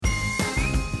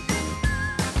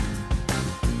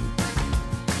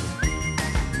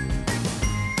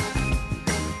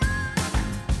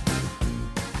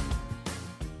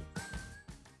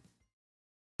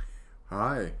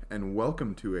Hi, and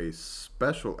welcome to a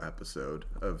special episode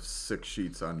of Six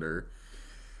Sheets Under.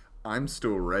 I'm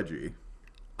still Reggie,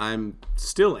 I'm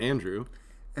still Andrew.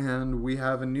 and we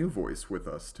have a new voice with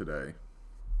us today.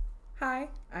 Hi,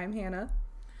 I'm Hannah.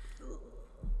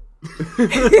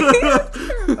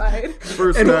 Terrified.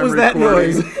 First And time what was that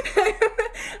recording. noise?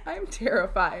 I'm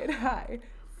terrified. Hi.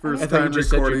 First I thought you time just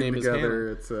said your recording name is together.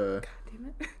 Hannah. God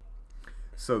damn it.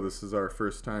 So this is our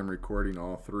first time recording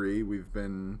all three.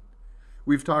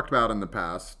 We've talked about in the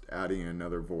past adding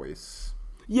another voice.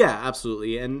 Yeah,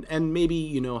 absolutely. And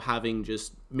maybe, having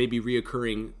just maybe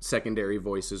reoccurring secondary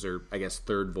voices or I guess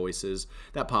third voices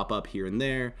that pop up here and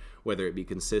there, whether it be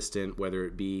consistent, whether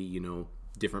it be,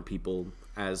 different people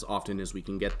as often as we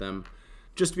can get them,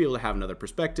 just to be able to have another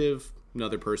perspective,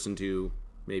 another person to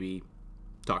maybe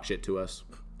talk shit to us.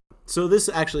 So this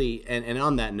actually, and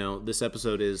on that note, this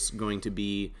episode is going to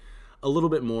be a little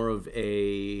bit more of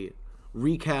a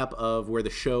recap of what the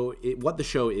show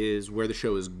is, where the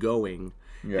show is going.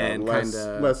 Yeah, and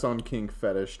less on kink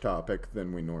fetish topic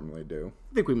than we normally do.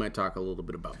 I think we might talk a little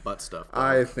bit about butt stuff. Though.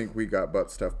 I think we got butt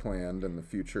stuff planned in the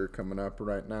future coming up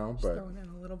right now, but Throwing in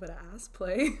a little bit of ass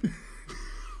play.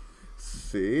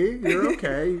 see, you're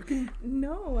okay. You can.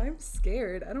 No, I'm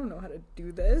scared. I don't know how to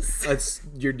do this.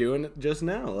 You're doing it just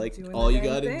now. Like Doing all the you dang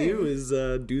got to thing. do is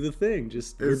do the thing.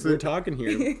 Just Is we're it- talking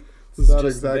here. It's not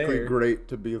just exactly there. great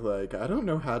to be like, I don't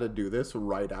know how to do this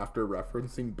right after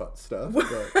referencing butt stuff.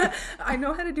 But I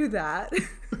know how to do that.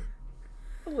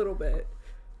 A little bit.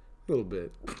 A little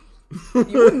bit.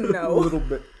 You wouldn't a know. little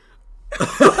bit.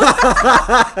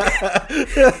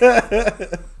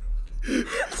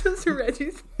 Just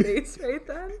Reggie's face right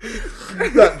then.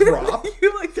 That drop.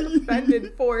 You looked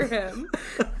offended for him.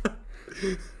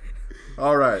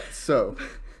 All right, so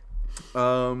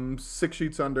 6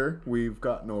 Sheets Under, we've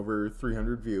gotten over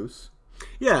 300 views.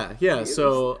 Yeah.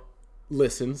 So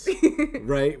listens,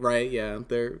 right. Yeah,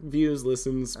 their views,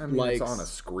 listens, I mean, likes. it's on a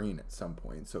screen at some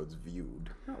point, so it's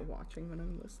viewed. I'm not watching when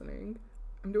I'm listening.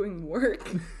 I'm doing work.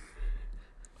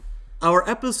 Our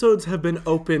episodes have been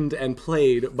opened and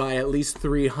played by at least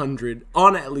 300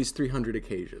 on at least 300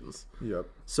 occasions. Yep.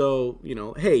 So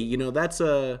hey, that's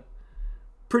a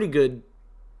pretty good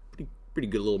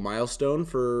little milestone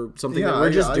for something that we're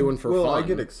just doing for fun. I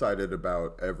get excited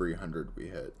about every 100 we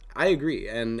hit. I agree,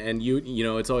 and you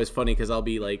it's always funny because I'll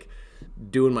be like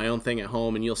doing my own thing at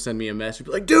home, and you'll send me a message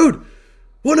like, "Dude,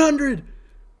 100,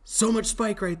 so much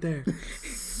spike right there."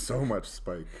 So much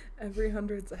spike. Every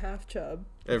 100's a half chub.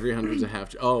 Every 100's a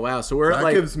half. Oh wow, so we're at That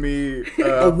like gives me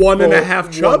a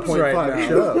 1.5 chubs 1.5 right now.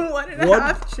 chub. One and a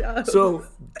half chubs. So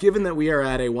given that we are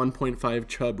at a 1.5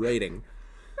 chub rating,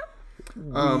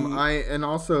 and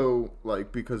also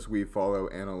like because we follow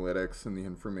analytics and the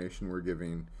information we're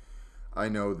giving, I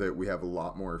know that we have a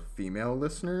lot more female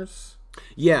listeners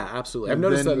yeah, absolutely. I've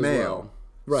noticed that than as male. well.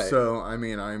 Right. So I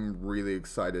mean, I'm really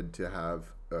excited to have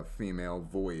a female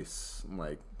voice.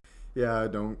 Like, yeah,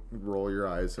 don't roll your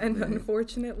eyes at And me.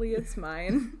 unfortunately, it's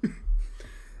mine.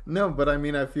 No, but I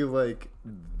mean, I feel like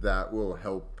that will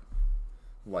help,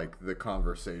 like, the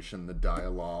conversation, the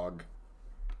dialogue.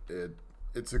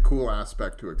 It's a cool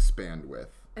aspect to expand with.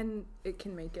 And it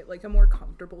can make it like a more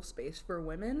comfortable space for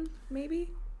women,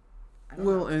 maybe? I don't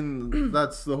know. And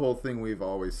that's the whole thing we've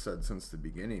always said since the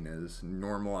beginning is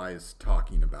normalize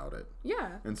talking about it.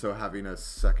 Yeah. And so having a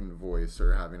second voice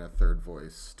or having a third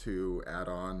voice to add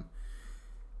on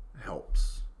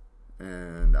helps.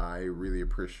 And I really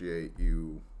appreciate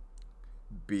you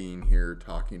being here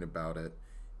talking about it,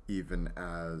 even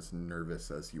as nervous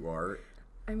as you are.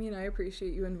 I mean, I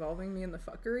appreciate you involving me in the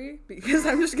fuckery because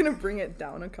I'm just going to bring it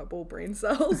down a couple brain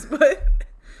cells, but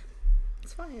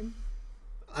it's fine.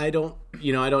 I don't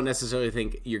necessarily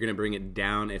think you're going to bring it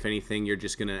down. If anything, you're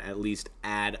just going to at least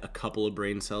add a couple of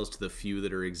brain cells to the few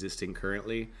that are existing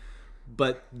currently.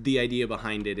 But the idea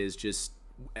behind it is just,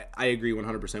 I agree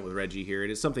 100% with Reggie here.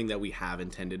 It is something that we have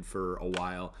intended for a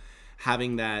while.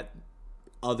 Having that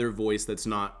other voice that's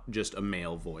not just a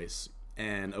male voice,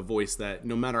 and a voice that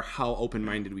no matter how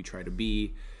open-minded we try to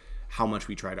be, how much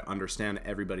we try to understand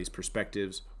everybody's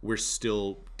perspectives, we're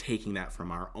still taking that from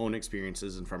our own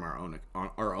experiences and from our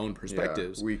own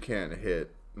perspectives. Yeah, we can't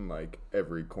hit like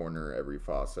every corner, every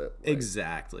faucet. Like,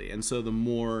 Exactly. And so the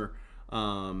more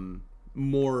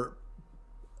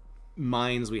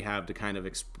minds we have to kind of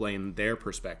explain their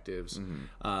perspectives,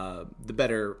 the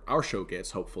better our show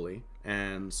gets, hopefully.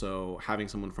 And so having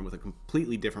someone with a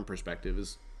completely different perspective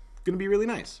is going to be really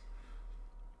nice.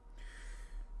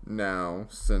 Now,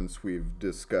 since we've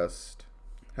discussed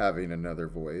having another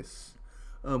voice,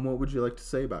 what would you like to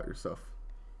say about yourself?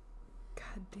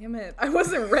 God damn it. I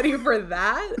wasn't ready for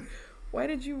that. Why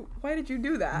did you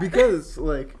do that? Because,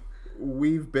 like,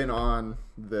 we've been on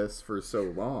this for so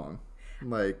long.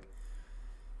 Like,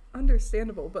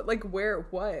 understandable, but like where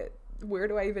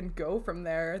do I even go from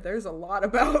there? There's a lot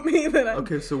about me that I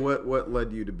okay, so what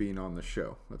led you to being on the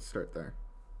show? Let's start there.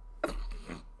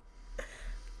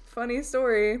 Funny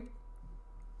story.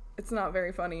 It's not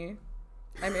very funny.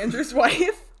 I'm Andrew's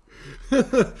wife.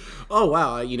 Oh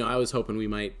wow, I was hoping we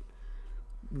might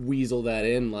weasel that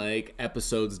in like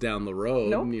episodes down the road.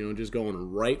 Nope. Just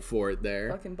going right for it there.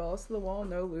 Fucking balls to the wall,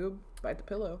 no lube, bite the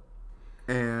pillow.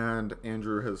 And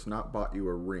Andrew has not bought you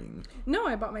a ring. No,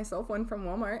 I bought myself one from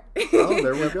Walmart. Oh,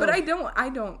 there we go. But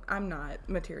I'm not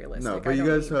materialistic. No, but I you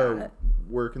don't guys need that.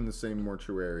 work in the same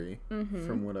mortuary,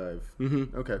 from what I've...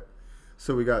 Okay.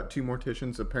 So we got 2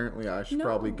 morticians. Apparently, I should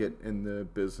probably get in the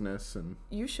business and...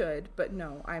 You should, but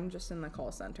no, I'm just in the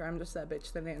call center. I'm just that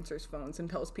bitch that answers phones and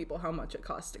tells people how much it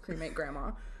costs to cremate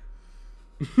grandma.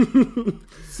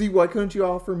 See, why couldn't you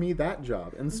offer me that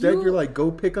job? Instead, you're like,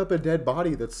 go pick up a dead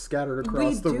body that's scattered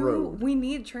across the road. We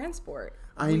need transport.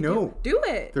 I know. Do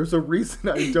it. There's a reason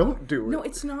I don't do it. No,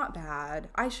 it's not bad.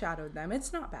 I shadowed them.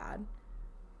 It's not bad.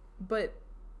 But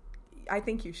I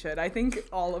think you should. I think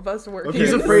all of us work.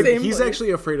 He's in the afraid. same He's place.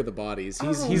 actually afraid of the bodies.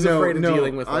 He's No, afraid of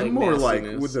dealing with. Like, I'm more like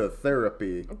nastiness. with the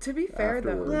therapy. To be fair,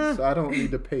 afterwards. though, I don't need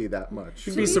to pay that much.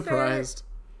 You'd To be be surprised.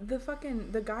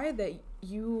 the guy that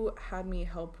you had me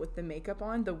help with the makeup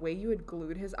on, the way you had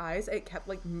glued his eyes, it kept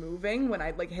like moving when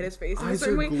I'd like hit his face in a Eyes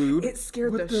certain are way. glued? It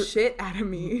scared What the the- shit out of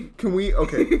me. Can we?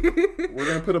 Okay, we're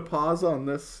gonna put a pause on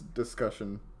this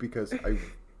discussion because I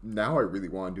really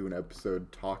want to do an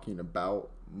episode talking about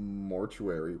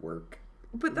mortuary work.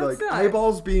 But that's Like not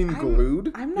eyeballs being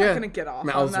glued. I'm not gonna get off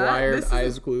Mouths on that. wired, This is-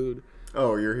 eyes glued.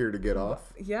 Oh, you're here to get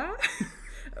off. Yeah?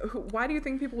 Why do you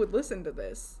think people would listen to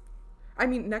this? I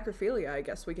mean, necrophilia, I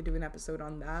guess we could do an episode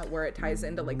on that where it ties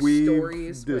into like We've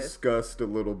stories with... discussed a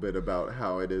little bit about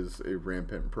how it is a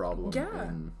rampant problem. Yeah.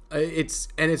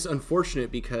 It's unfortunate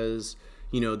because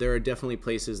there are definitely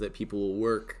places that people will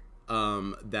work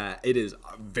that it is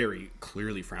very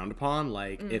clearly frowned upon.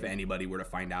 Like if anybody were to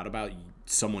find out about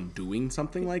someone doing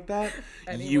something like that,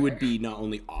 you would be not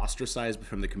only ostracized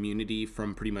from the community,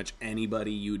 from pretty much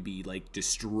anybody. You would be like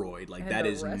destroyed. Like And that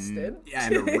is arrested.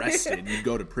 and arrested. You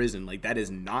go to prison. Like that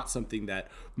is not something that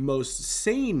most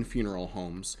sane funeral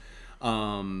homes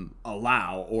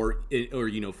allow or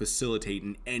facilitate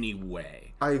in any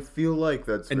way. I feel like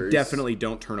that's And definitely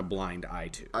don't turn a blind eye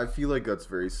to. I feel like that's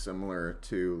very similar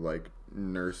to like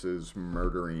nurses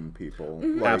murdering people.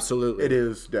 Mm-hmm. Like, Absolutely. it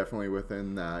is definitely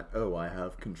within that. Oh, I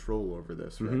have control over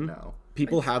this right now.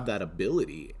 People have that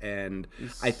ability, and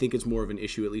I think it's more of an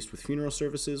issue, at least with funeral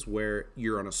services, where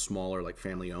you're on a smaller, like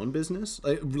family-owned business,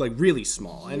 like really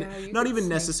small, Yeah, and you not could even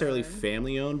sneak necessarily that in.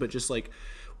 family-owned, but just like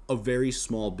a very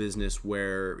small business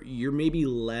where you're maybe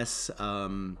less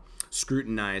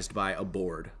scrutinized by a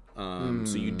board,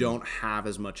 so you don't have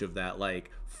as much of that like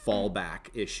fallback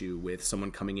issue with someone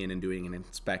coming in and doing an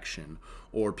inspection,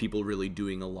 or people really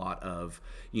doing a lot of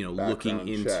looking Background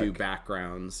into check.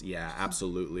 backgrounds. Yeah,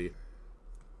 absolutely.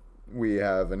 We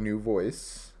have a new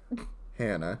voice,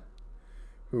 Hannah,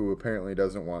 who apparently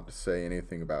doesn't want to say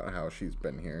anything about how she's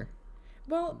been here.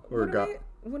 Well, Or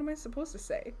what am I supposed to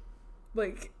say?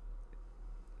 Like,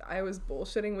 I was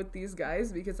bullshitting with these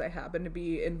guys because I happened to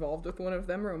be involved with one of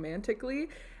them romantically,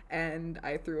 and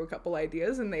I threw a couple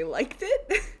ideas and they liked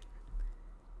it.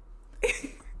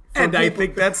 And I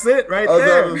think that's it right I was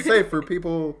there. going to say, for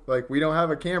people, like, we don't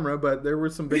have a camera, but there were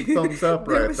some big thumbs up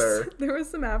right there. There was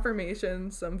some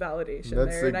affirmation, some validation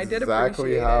That's there, and I did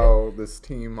exactly appreciate how this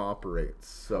team operates.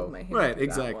 So Hold my hand Right, to that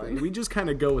exactly. one. We just kind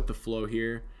of go with the flow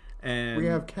here. And we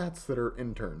have cats that are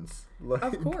interns. Like,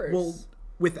 Of course. well,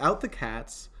 without the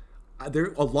cats,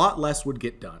 there a lot less would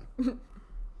get done.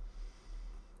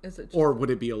 Is it just, Or would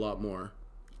it be a lot more?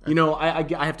 I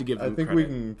have to give them I think credit. we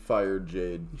can fire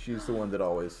Jade. She's the one that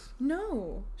always...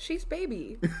 no, she's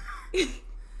baby.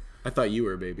 I thought you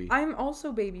were a baby. I'm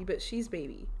also baby, but she's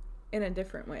baby in a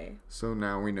different way. So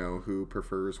now we know who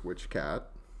prefers which cat.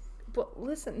 But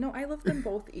listen, no, I love them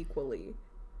both equally.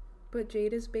 But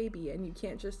Jade is baby, and you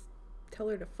can't just tell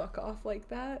her to fuck off like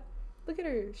that. Look at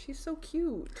her. She's so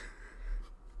cute.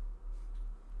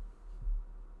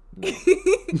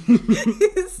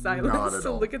 Silence Not at to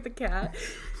all. look at the cat.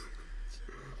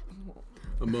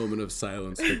 A moment of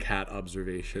silence for cat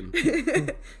observation.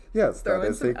 Yes, Throw that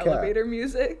in is some a cat. elevator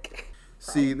music.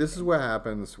 See, this is what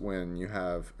happens when you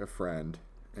have a friend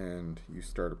and you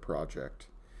start a project.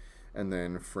 And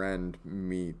then friend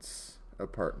meets a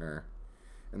partner.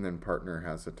 And then partner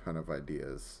has a ton of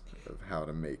ideas of how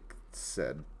to make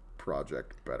said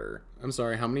project better. I'm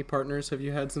sorry, how many partners have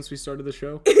you had since we started the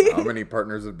show? How many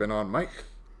partners have been on mic?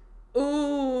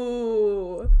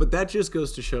 Ooh. But that just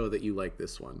goes to show that you like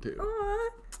this one, too. Aw.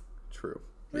 True.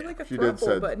 We're like a She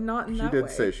throuple, but not in that way. She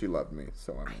did say she loved me,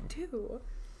 so I mean, Too.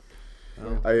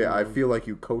 I feel like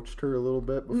you coached her a little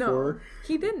bit before. No,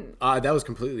 he didn't. That was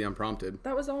completely unprompted.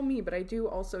 That was all me, but I do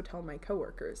also tell my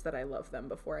coworkers that I love them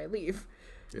before I leave.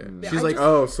 Yeah. Yeah, She's I like, just-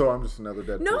 Oh, so I'm just another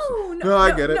dead No, person. no,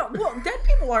 I get it. No, well, dead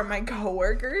people aren't my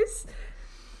coworkers.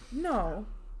 No,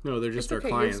 no, they're just it's our okay.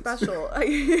 clients. You're special.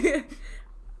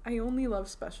 I only love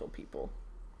special people.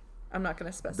 I'm not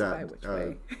gonna specify which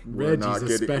way. We're Reggie's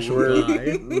a special we're-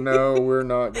 guy. No, we're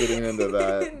not getting into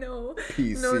that No,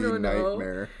 PC no.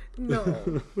 nightmare.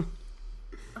 No.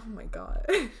 Oh my god.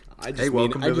 I just, Hey,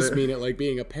 welcome to the- mean it like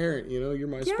being a parent, you know? You're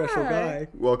my special Yeah. guy.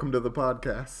 Welcome to the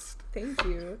podcast. Thank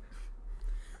you.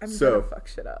 I'm So- gonna fuck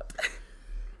shit up.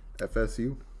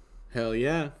 FSU. Hell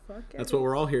yeah. Fuck That's what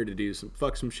we're all here to do,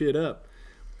 fuck some shit up.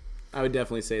 I would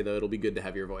definitely say, though, it'll be good to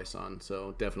have your voice on,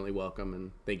 so definitely welcome,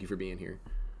 and thank you for being here.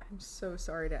 I'm so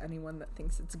sorry to anyone that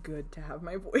thinks it's good to have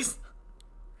my voice.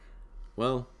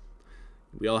 Well,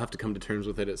 we all have to come to terms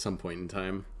with it at some point in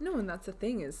time. No, and that's the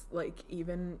thing is, like,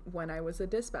 even when I was a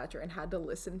dispatcher and had to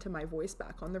listen to my voice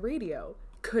back on the radio,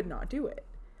 could not do it.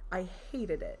 I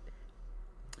hated it.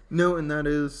 No, and that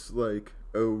is like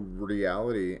a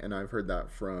reality, and I've heard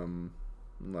that from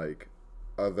like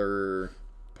other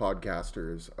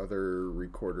podcasters, other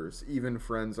recorders, even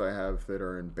friends I have that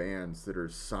are in bands that are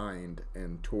signed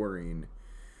and touring.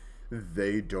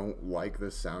 They don't like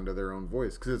the sound of their own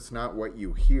voice because it's not what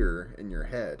you hear in your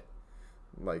head.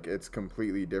 Like, it's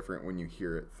completely different when you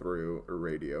hear it through a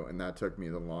radio, and that took me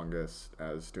the longest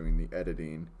as doing the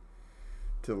editing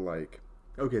to like,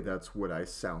 okay, that's what I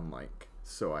sound like,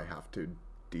 so I have to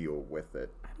deal with it.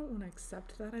 I don't want to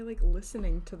accept that. I like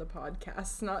listening to the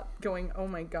podcasts, not going, oh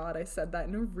my god, I said that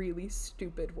in a really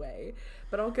stupid way.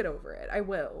 But I'll get over it. I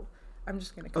will. I'm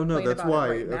just going to Oh complain no, that's about why it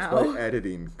right that's now. why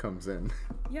editing comes in.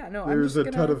 Yeah, no, There's I'm a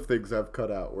just ton gonna... of things I've cut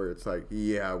out where it's like,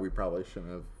 yeah, we probably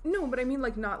shouldn't have. No, but I mean,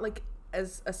 like, not like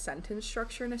as a sentence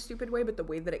structure in a stupid way, but the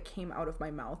way that it came out of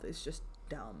my mouth is just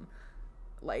dumb.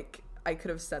 Like, I could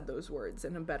have said those words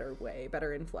in a better way,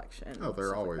 better inflection. Oh, there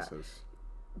stuff like always that. is.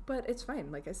 But it's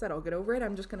fine. Like I said, I'll get over it.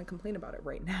 I'm just going to complain about it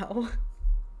right now.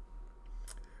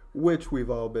 Which we've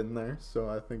all been there, so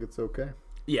I think it's okay.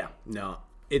 Yeah, no,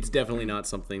 it's definitely not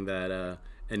something that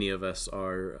any of us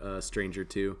are a stranger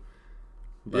to.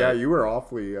 But, Yeah, you were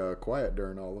awfully quiet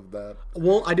during all of that.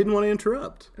 well, I didn't want to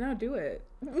interrupt. No, do it.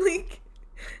 Like,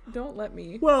 don't let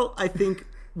me. Well, I think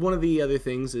one of the other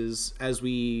things is as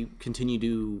we continue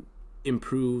to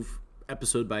improve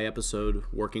episode by episode,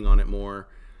 working on it more,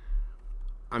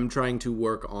 I'm trying to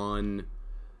work on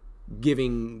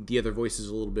giving the other voices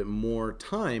a little bit more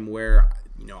time where,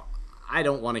 you know, I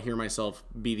don't want to hear myself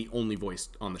be the only voice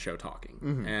on the show talking.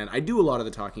 Mm-hmm. And I do a lot of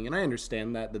the talking, and I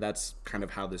understand that that's kind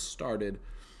of how this started.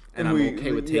 And I'm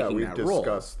okay with taking we've that role.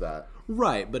 discussed that.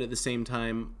 Right, but at the same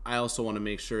time, I also want to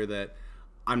make sure that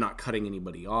I'm not cutting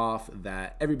anybody off,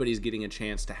 that everybody's getting a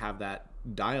chance to have that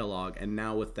dialogue. And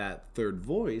now with that third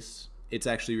voice, it's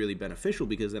actually really beneficial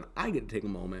because then I get to take a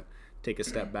moment, take a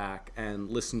step back, and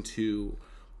listen to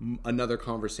another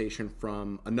conversation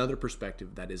from another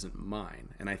perspective that isn't mine.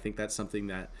 And I think that's something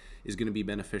that is going to be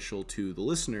beneficial to the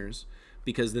listeners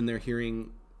because then they're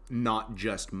hearing not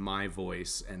just my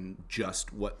voice and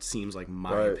just what seems like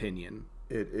my But opinion.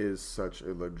 It is such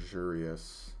a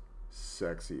luxurious,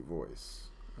 sexy voice.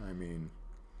 I mean,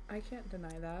 I can't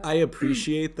deny that. I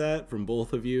appreciate that from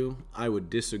both of you. I would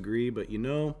disagree, but you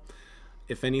know,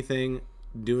 if anything,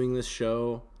 doing this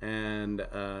show and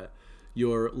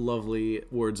your lovely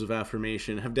words of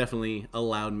affirmation have definitely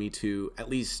allowed me to at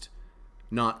least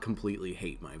not completely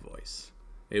hate my voice.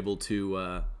 Able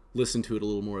to listen to it a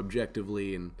little more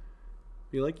objectively and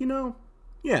be like, you know,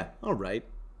 yeah, all right.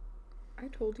 I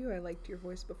told you I liked your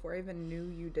voice before I even knew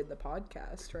you did the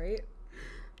podcast, right?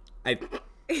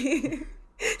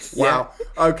 wow.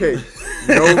 Okay.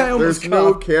 No, there's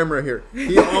no coughed. camera here.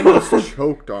 He almost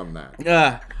choked on that.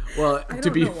 Well, I to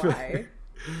don't be know fair, why.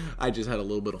 I just had a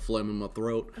little bit of phlegm in my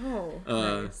throat. Oh,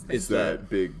 nice. It's That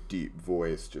big, deep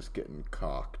voice just getting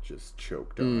cocked, just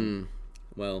choked on.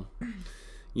 well,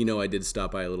 you know, I did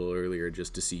stop by a little earlier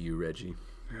just to see you, Reggie.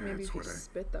 Maybe if you what I-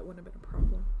 spit, that wouldn't have been a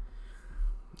problem.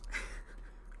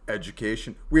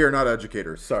 Education. We are not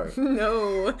educators. Sorry.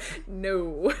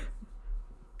 No.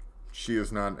 She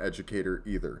is not an educator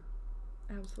either.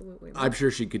 Absolutely not. I'm sure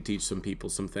she could teach some people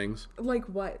some things. Like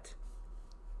what?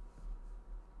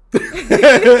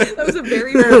 That was a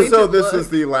very romantic So this look. is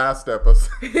the last episode.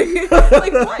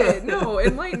 Like what? No,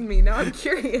 enlighten me. Now I'm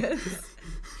curious.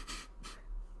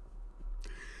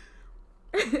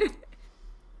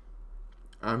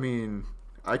 I mean,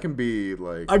 I can be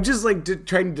like... I'm just like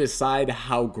trying to decide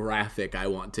how graphic I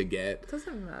want to get.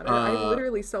 Doesn't matter. I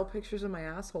literally sell pictures of my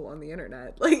asshole on the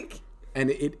internet. Like, And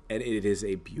it is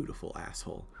a beautiful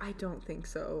asshole. I don't think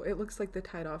so. It looks like the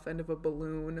tied off end of a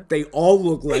balloon. They all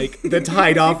look like the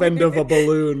tied off end of a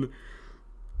balloon.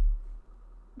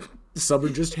 Some are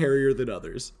just hairier than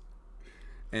others.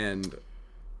 And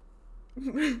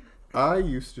I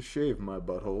used to shave my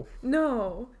butthole.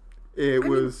 No.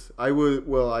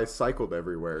 I cycled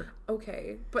everywhere.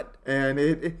 Okay, but And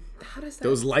it how does that?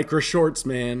 those Lycra shorts,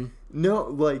 man. no,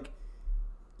 like,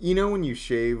 you know when you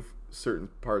shave certain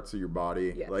parts of your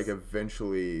body, Yes. like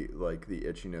eventually, like the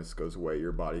itchiness goes away,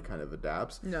 your body kind of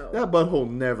adapts. No. That butthole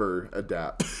never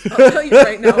adapts. I'll tell you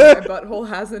right now, my butthole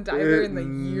hasn't either in the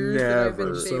It years that I've been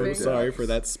never. So shaving. sorry for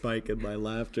that spike in my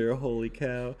laughter. Holy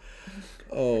cow.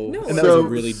 Oh, No. and that So was a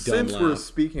really dumb since we're laugh.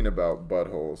 speaking about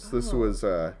buttholes, this was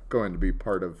going to be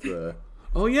part of the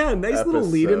Oh yeah, nice little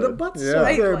lead into episode. butt Yeah. stuff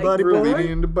Right, there, like- buddy we're boy.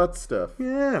 leading into butt stuff.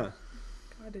 Yeah.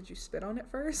 God, did you spit on it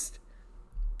first?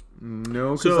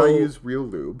 No, because So- I use real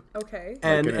lube. Okay.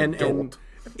 And an and adult.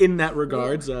 in that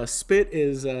regards, spit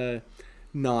is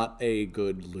not a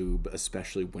good lube,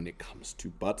 especially when it comes to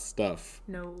butt stuff.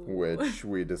 No. Which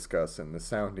we discuss in the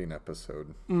sounding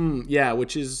episode. Yeah,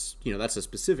 which is, that's a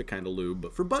specific kind of lube.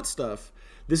 But for butt stuff,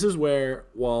 this is where,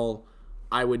 while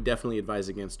I would definitely advise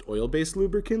against oil-based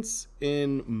lubricants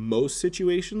in most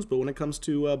situations, but when it comes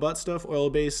to butt stuff,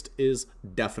 oil-based is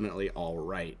definitely all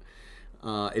right.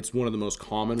 It's one of the most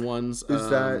common ones.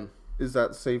 Is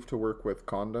that safe to work with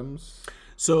condoms?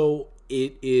 So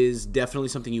it is definitely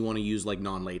something you want to use like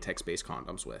non-latex based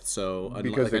condoms with. So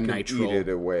Because like a it can eat it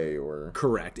away, or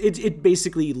Correct. It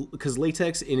basically, because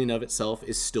latex in and of itself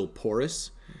is still porous.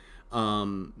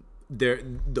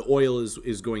 The oil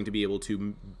is going to be able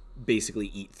to basically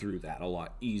eat through that a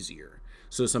lot easier.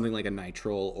 So something like a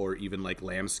nitrile or even like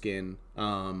lambskin,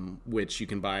 which you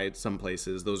can buy at some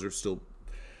places, those are still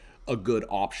a good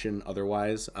option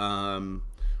otherwise. Or,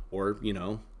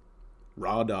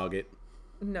 raw dog it.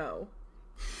 No.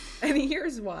 And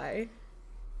here's why.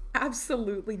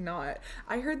 Absolutely not.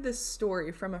 I heard this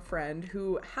story from a friend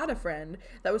who had a friend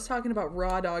that was talking about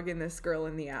raw dogging this girl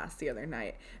in the ass the other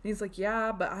night. And he's like,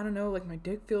 yeah, but I don't know, like my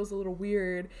dick feels a little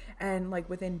weird. And like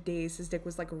within days, his dick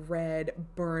was like red,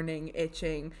 burning,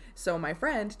 itching. So my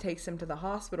friend takes him to the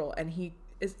hospital and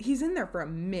he's in there for a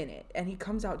minute and he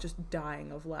comes out just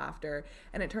dying of laughter.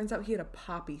 And it turns out he had a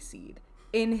poppy seed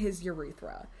in his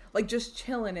urethra, like just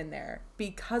chilling in there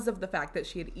because of the fact that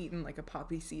she had eaten like a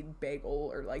poppy seed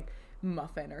bagel or like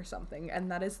muffin or something.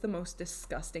 And that is the most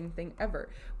disgusting thing ever,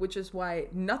 which is why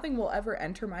nothing will ever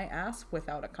enter my ass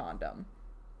without a condom.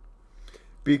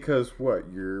 because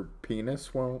what, your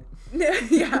penis won't?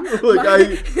 Yeah. Like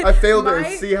I failed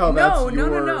to see how that's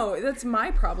your... No. That's my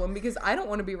problem because I don't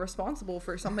want to be responsible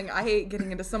for something I hate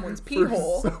getting into someone's pee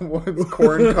hole. Someone's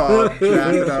corn cob,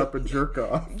 jack it up, and jerk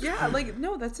off. Yeah, like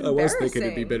no, that's I embarrassing. was thinking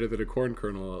it'd be better than a corn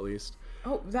kernel at least.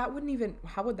 Oh, that wouldn't even.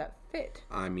 How would that fit?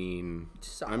 I mean,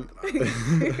 Stop.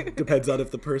 depends on if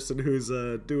the person who's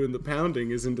doing the pounding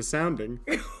is into sounding.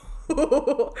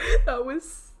 That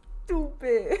was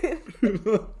stupid.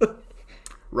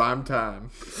 Rhyme time.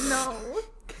 No,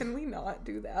 can we not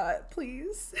do that,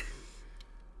 please?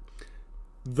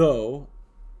 Though,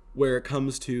 where it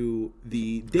comes to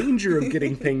the danger of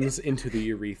getting things into the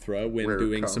urethra when Where it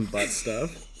doing comes. some butt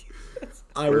stuff,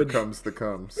 Here comes the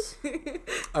comes.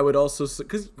 I would also,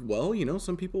 because, well,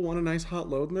 some people want a nice hot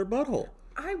load in their butthole.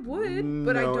 I would,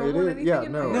 but I No, don't it want is- anything yeah,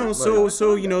 in no. my No, No, ass.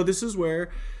 so this is where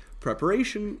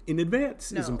preparation in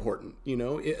advance is No. important,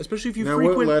 especially if you Now,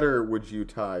 frequent... what letter would you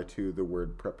tie to the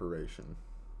word preparation?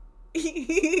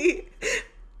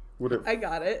 Would it... I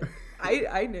got it.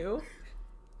 I knew.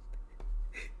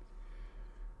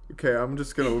 Okay, I'm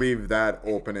just gonna leave that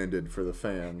open-ended for the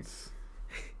fans.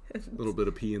 A little bit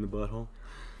of pee in the butthole.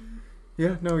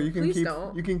 Yeah, no, you can Please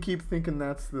don't. You can keep thinking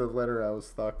that's the letter I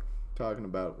was talking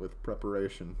about with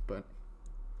preparation, but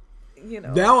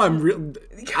Now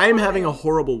I'm having a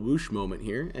horrible whoosh moment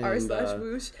here. And,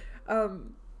 r/whoosh. I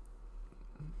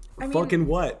mean, fucking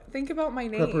what? think about my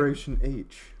name. preparation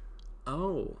H.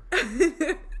 Oh.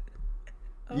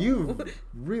 You've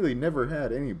really never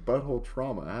had any butthole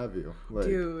trauma, have you? Like,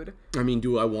 Dude. I mean,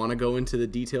 do I want to go into the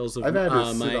details of I've had to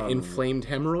sit my on- inflamed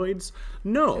hemorrhoids?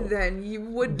 No. Then you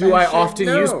would. Do I mention- often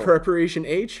use No. Preparation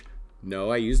H? No,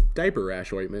 I use diaper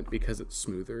rash ointment because it's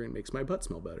smoother and makes my butt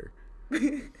smell better.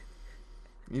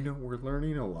 You know, we're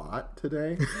learning a lot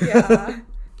today. Yeah.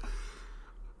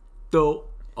 Though,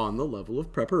 on the level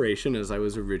of preparation, as I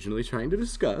was originally trying to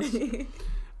discuss,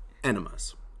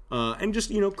 enemas. And just,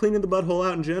 cleaning the butthole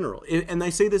out in general. And I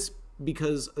say this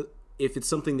because if it's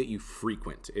something that you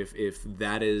frequent, if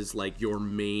that is like your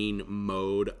main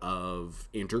mode of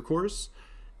intercourse,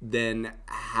 then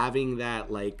having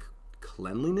that like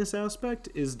cleanliness aspect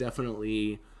is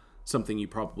definitely something you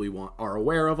probably are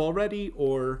aware of already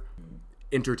or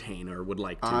entertain or would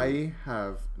like to. I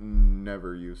have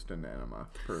never used an enema,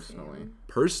 personally.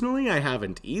 Personally, I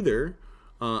haven't either.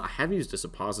 I have used a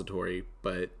suppository,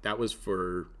 but that was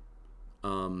for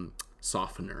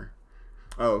softener.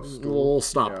 Oh, A little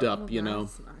stopped up,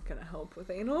 That's not gonna help with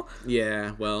anal.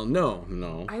 Yeah, well,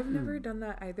 no. I've never done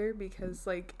that either because,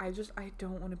 like, I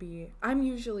don't want to be... I'm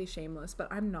usually shameless, but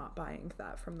I'm not buying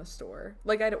that from the store.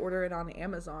 Like, I'd order it on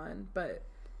Amazon, but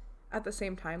at the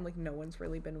same time, like, no one's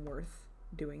really been worth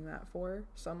doing that for.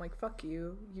 So I'm like, fuck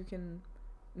you. You can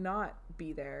not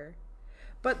be there.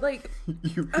 But, like,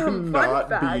 You cannot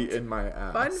be in my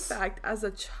ass. fun fact, as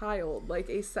a child, like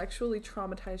a sexually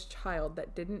traumatized child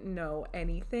that didn't know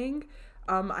anything,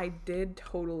 I did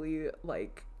totally,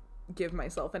 like, give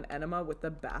myself an enema with the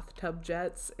bathtub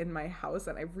jets in my house,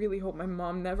 and I really hope my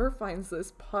mom never finds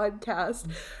this podcast,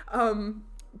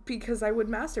 because I would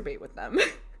masturbate with them.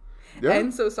 Yeah.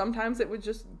 And so sometimes it would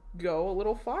just go a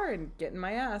little far and get in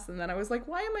my ass, and then I was like,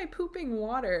 why am I pooping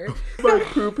water? My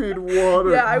pooping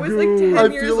water. Yeah, I was like 10 I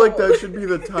years feel like old. that should be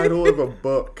the title of a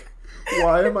book.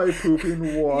 Why am I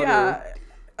pooping water? Yeah,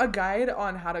 a guide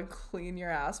on how to clean your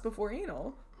ass before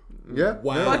anal. Yeah.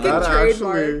 Wow. yeah, Fucking that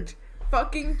trademarked. actually-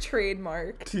 Fucking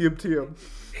trademarked.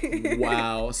 TM.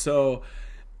 Wow. So,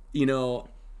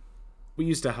 we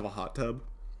used to have a hot tub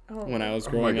when I was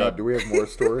Oh my growing god, up. do we have more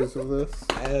stories of this?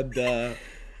 And,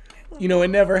 it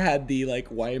never had the, like,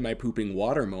 why am I pooping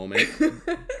water moment.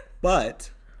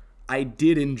 But I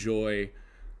did enjoy,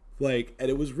 like, and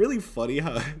it was really funny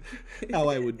how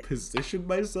I would position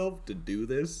myself to do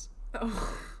this.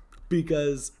 Oh.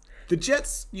 Because the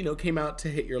jets, came out to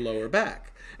hit your lower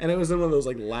back. And it was in one of those,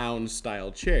 like,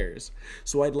 lounge-style chairs.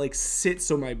 So I'd, like, sit,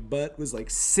 so my butt was, like,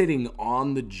 sitting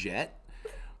on the jet.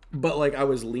 But, like, I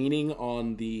was leaning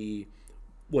on the,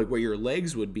 like, where your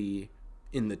legs would be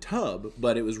in the tub.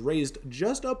 But it was raised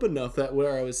just up enough that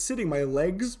where I was sitting, my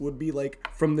legs would be, like,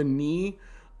 from the knee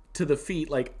to the feet,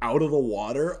 like, out of the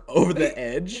water over the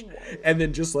edge. And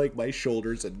then just, like, my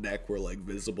shoulders and neck were, like,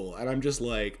 visible. And I'm just,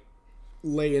 like,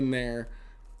 laying there,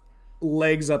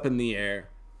 legs up in the air,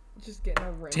 Just getting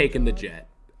a ring taking the on. jet.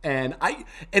 And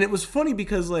it was funny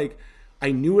because, like,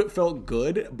 I knew it felt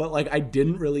good, but, like, I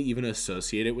didn't really even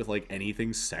associate it with, like,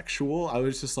 anything sexual. I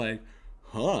was just like,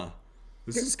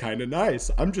 this is kind of nice.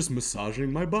 I'm just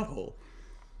massaging my butthole.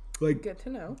 Like, Good to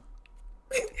know.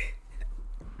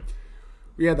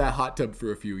 we had that hot tub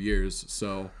for a few years,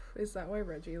 so Is that why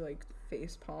Reggie, like,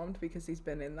 face palmed because he's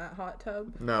been in that hot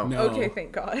tub? No. No. Okay,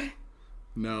 thank God.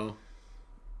 no.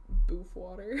 Boof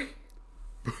water.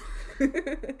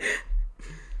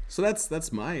 So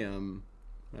that's my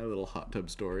my little hot tub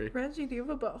story. Reggie, do you have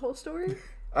a butthole story?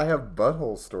 I have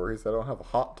butthole stories. I don't have a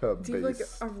hot tub Do you have, like,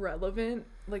 base. a relevant,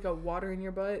 like, a water in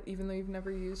your butt, even though you've never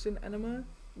used an enema?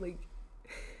 Like,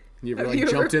 You ever, Have like, you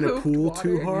ever jumped in a pooped pool water?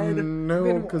 too hard? No,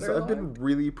 Been because I've been waterlogged?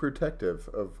 really protective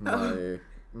of my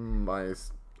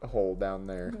hole down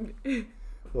there.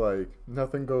 Like,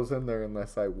 nothing goes in there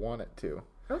unless I want it to.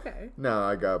 okay. Now,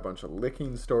 I got a bunch of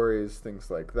licking stories, things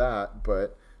like that,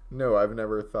 but no, I've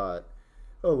never thought,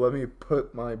 oh, let me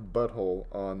put my butthole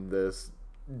on this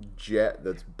jet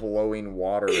that's blowing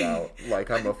water out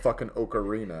like I'm a fucking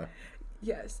ocarina.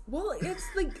 Yes. Well, it's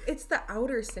like, it's the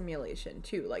outer stimulation,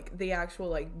 too. Like, the actual,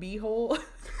 like, beehole.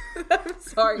 I'm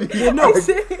sorry. Well, no.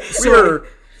 We're,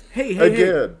 Hey,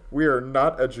 again, we are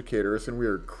not educators, and we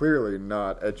are clearly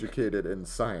not educated in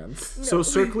science. So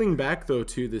circling back though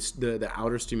to this the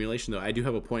outer stimulation though, I do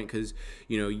have a point because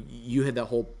you had that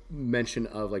whole mention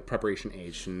of like preparation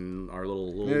H and our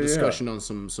little Yeah. discussion on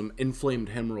some inflamed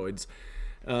hemorrhoids.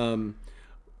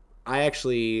 I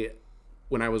actually,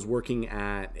 when I was working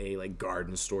at a like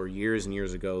garden store years and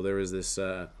years ago, there was this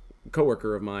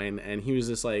coworker of mine, and he was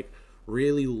this like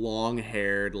really long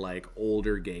haired like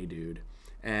older gay dude.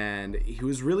 And he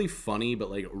was really funny,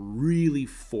 but like really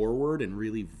forward and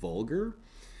really vulgar.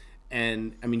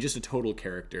 And I mean, just a total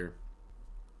character.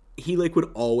 He like would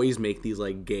always make these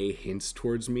like gay hints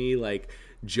towards me, like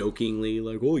jokingly,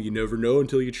 like, "Oh, you never know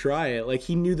until you try it." Like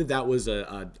he knew that was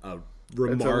a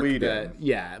remark lead-in. that,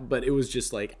 yeah, but it was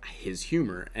just like his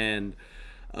humor. And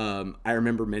I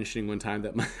remember mentioning one time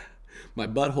that my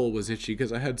butthole was itchy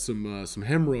because I had some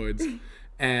hemorrhoids.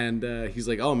 And he's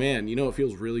like, oh man, you know it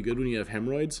feels really good when you have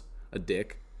hemorrhoids? A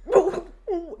dick. No.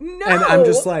 And I'm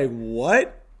just like,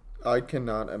 what? I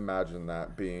cannot imagine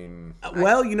that being.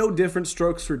 Well, different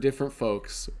strokes for different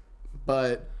folks.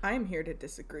 But I'm here to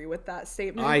disagree with that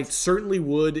statement. I certainly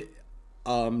would,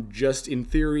 just in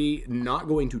theory, not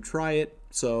going to try it.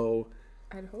 So,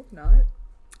 I'd hope not.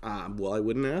 well, I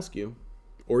wouldn't ask you.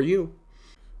 Or you.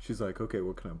 She's like, okay,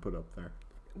 what can I put up there?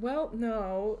 Well,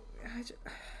 no. I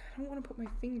don't want to put my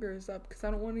fingers up because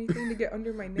I don't want anything to get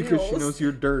under my nails. Because she knows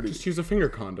you're dirty. Just use a finger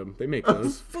condom. They make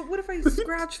those. But what if I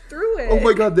scratch through it? Oh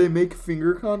my god, they make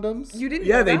finger condoms? You didn't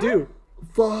Yeah, know they that? do.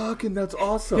 Fucking, that's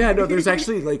awesome. Yeah, no, there's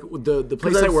actually, like, the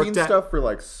place Because I I've worked seen at. stuff for,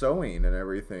 like, sewing and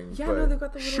everything. Yeah, but no, they've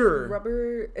got the little Sure.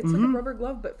 rubber. It's like a rubber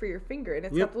glove, but for your finger, and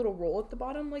it's Yep. got the little roll at the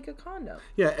bottom, like a condom.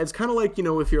 Yeah, it's kind of like,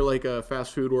 if you're like a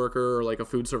fast food worker or like a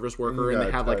food service worker and they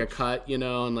gotta have like a touch. cut,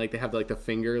 and like they have like the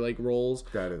finger like rolls.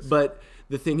 That is- But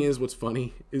the thing is, what's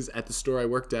funny is at the store I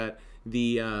worked at,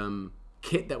 the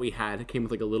kit that we had came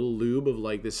with like a little lube of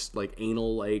like this like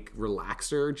anal like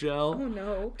relaxer gel. Oh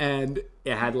no. And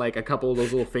it had like a couple of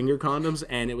those little finger condoms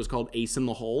and it was called Ace in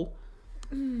the Hole.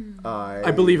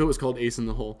 I believe it was called Ace in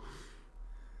the Hole.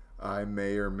 I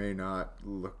may or may not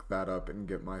look that up and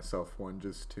get myself one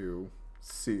just to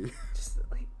see. Just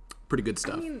like, Pretty good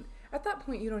stuff. I mean, at that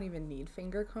point, you don't even need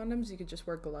finger condoms. You could just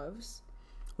wear gloves.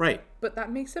 Right. But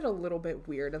that makes it a little bit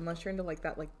weird unless you're into like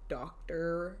that like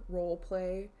doctor role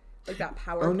play, like that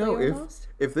power Oh no, play almost.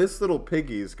 if this little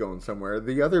piggy's going somewhere,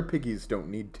 the other piggies don't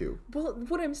need to. Well,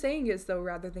 what I'm saying is though,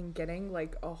 rather than getting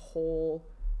like a whole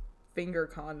finger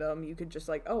condom, you could just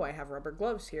like, oh, I have rubber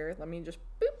gloves here. Let me just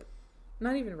boop.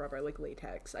 Not even rubber, like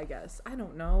latex, I guess. I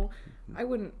don't know. I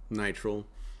wouldn't. Nitrile.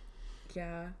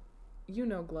 Yeah, you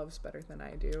know gloves better than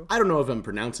I do. I don't know if I'm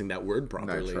pronouncing that word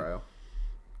properly. Nitrile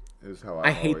is how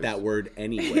I hate always- that word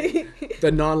anyway.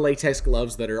 The non-latex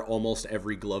gloves that are almost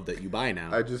every glove that you buy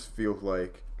now. I just feel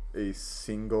like a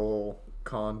single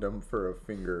condom for a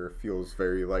finger feels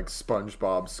very like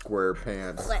SpongeBob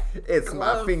SquarePants. It's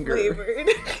my Glove finger. flavored.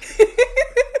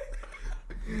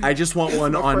 I just want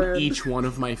one on friend. each one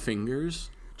of my fingers.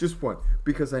 Just one,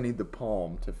 because I need the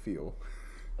palm to feel.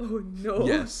 Oh no.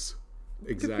 Yes. To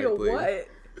Exactly. feel what?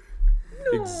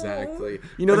 No. Exactly.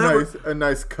 A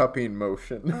nice cupping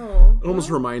motion. Oh. It almost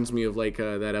reminds me of like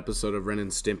that episode of Ren and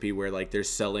Stimpy where like they're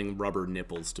selling rubber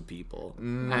nipples to people,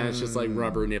 and it's just like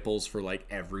rubber nipples for like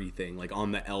everything, like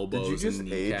on the elbows Did you just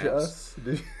and age kneecaps.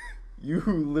 us? You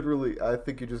literally, I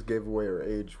think you just gave away our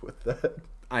age with that.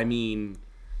 I mean,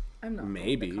 I'm not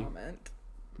Maybe. going to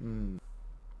comment.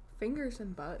 Fingers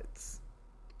and butts.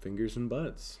 fingers and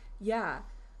butts. Yeah.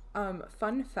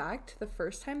 Fun fact, the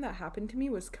first time that happened to me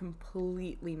was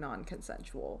completely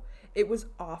non-consensual. It was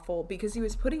awful because he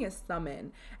was putting his thumb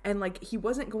in and like he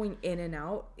wasn't going in and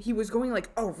out. He was going like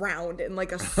around in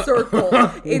like a circle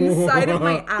inside of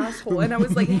my asshole. And I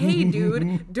was like, hey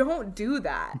dude, don't do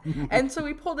that. And so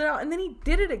he pulled it out and then he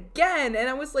did it again. And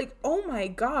I was like, oh my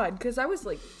God. Cause I was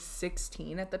like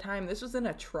 16 at the time. This was in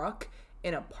a truck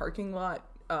in a parking lot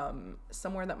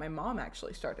somewhere that my mom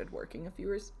actually started working a few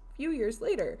years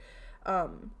later.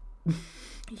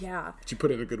 Yeah. Did you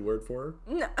put in a good word for her?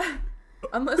 No,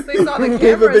 unless they saw the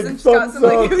Gave a cameras big and she got thumbs some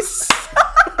like up. it was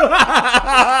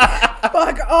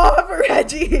fuck off,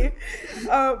 Reggie.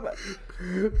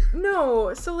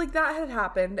 No, so like that had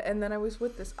happened and then I was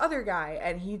with this other guy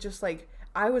and he just like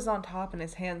I was on top and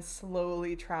his hand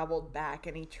slowly traveled back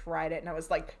and he tried it and I was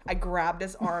like, I grabbed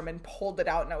his arm and pulled it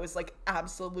out and I was like,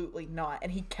 absolutely not.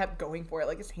 And he kept going for it.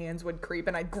 Like his hands would creep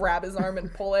and I'd grab his arm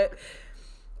and pull it.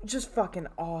 Just fucking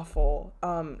awful.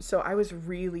 So I was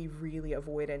really, really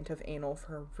avoidant of anal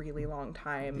for a really long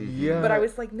time. Yeah. But I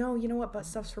was like, no, you know what? Butt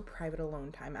stuff's for private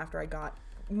alone time after I got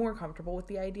more comfortable with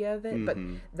the idea of it. But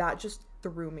that just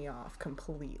threw me off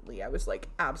completely. I was like,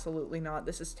 absolutely not.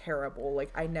 This is terrible.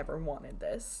 Like, I never wanted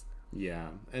this. Yeah,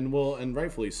 and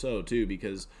rightfully so too,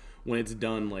 because when it's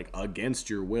done like against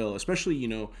your will, especially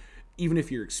even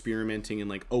if you're experimenting and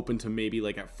like open to maybe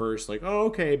like at first like, oh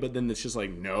okay, but then it's just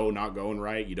like, no, not going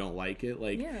right, you don't like it,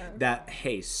 like that,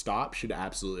 hey, stop should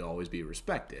absolutely always be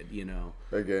respected.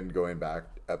 Again, going back,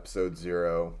 episode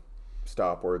 0,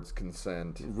 stop words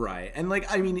consent. Right. And like,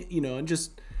 I mean, and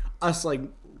just us like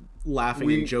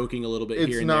laughing and joking a little bit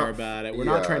here and there about it. We're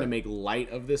not trying to make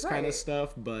light of this kind of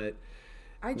stuff, but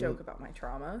I joke about my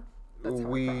trauma. That's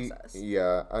how I process.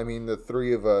 Yeah, I mean, the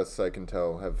three of us, I can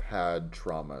tell, have had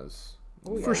traumas.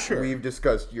 For sure. We've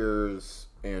discussed yours,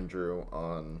 Andrew,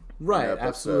 on Right, an episode.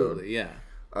 absolutely, yeah.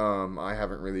 I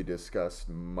haven't really discussed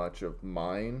much of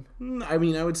mine. I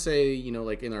mean, I would say,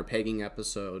 like in our pegging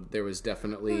episode, there was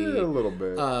definitely A little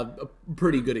bit. a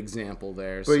pretty good example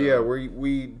there. But so. yeah,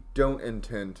 we don't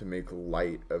intend to make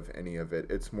light of any of it.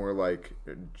 It's more like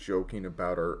joking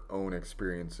about our own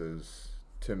experiences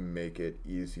to make it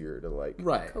easier to like...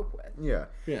 Right. Cope with. Yeah.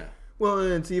 Yeah. Well,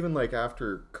 and it's even like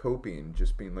after coping,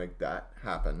 just being like, that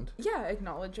happened. Yeah,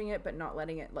 acknowledging it, but not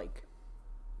letting it like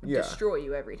Yeah. destroy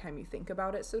you every time you think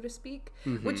about it, so to speak.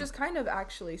 Which is kind of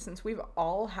actually, since we've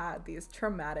all had these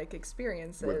traumatic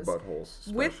experiences With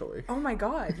buttholes, with- especially. oh my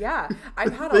god, yeah,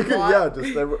 I've had a lot. Yeah,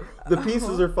 just the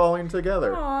pieces are falling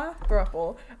together. Aw,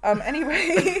 thruple.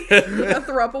 Anyway, a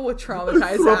thruple with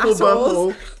traumatized Thruple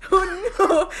assholes. butthole. Oh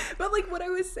no! But like what I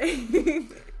was saying.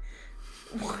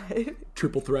 What?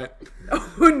 Triple threat.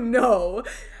 Oh no.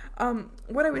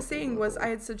 What I was saying was I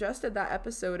had suggested that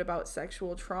episode about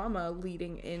sexual trauma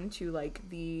leading into like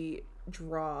the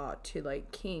draw to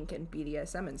like kink and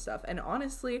BDSM and stuff. And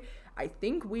honestly, I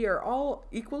think we are all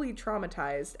equally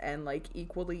traumatized and like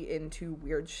equally into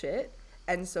weird shit.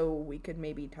 And so we could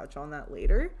maybe touch on that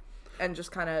later and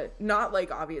just kind of not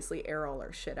like obviously air all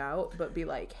our shit out, but be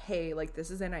like, hey, like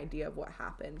this is an idea of what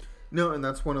happened. No, and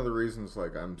that's one of the reasons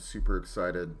like I'm super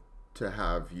excited to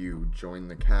have you join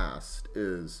the cast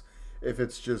is if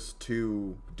it's just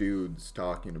two dudes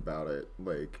talking about it,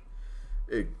 like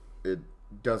it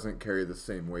doesn't carry the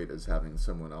same weight as having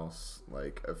someone else,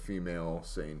 like a female,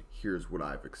 saying, "Here's what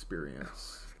I've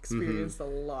experienced." Experienced a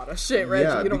lot of shit,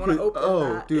 Reggie. You don't want to open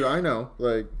that. Dude, I know.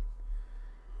 Like,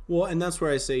 Well, and that's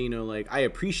where I say, like, I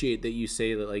appreciate that you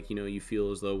say that, like, you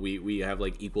feel as though we have,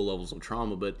 like, equal levels of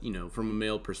trauma, but, from a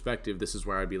male perspective, this is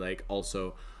where I'd be like,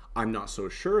 also, I'm not so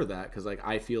sure of that, because, like,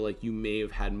 I feel like you may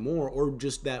have had more, or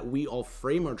just that we all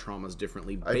frame our traumas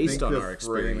differently based on our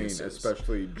experiences. Framing,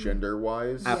 especially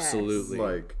gender-wise, Absolutely.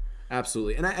 like...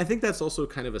 Absolutely. And I think that's also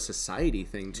kind of a society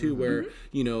thing, too, where,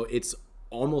 it's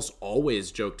almost always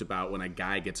joked about when a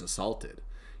guy gets assaulted.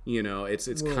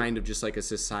 It's kind of just like a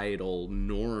societal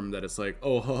norm that it's like,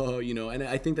 oh, and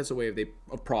I think that's a way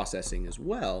of processing as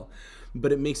well,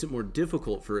 but it makes it more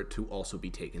difficult for it to also be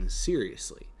taken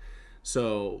seriously.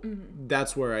 So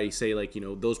that's where I say, like,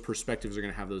 those perspectives are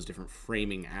going to have those different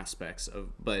framing aspects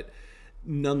but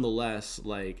nonetheless,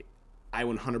 like, I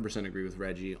 100% agree with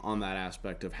Reggie on that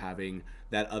aspect of having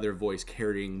that other voice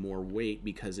carrying more weight,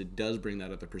 because it does bring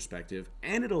that other perspective,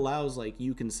 and it allows, like,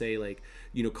 you can say, like,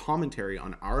 commentary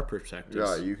on our perspectives.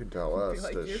 Yeah, you can tell us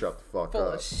like, to "You're shut the fuck full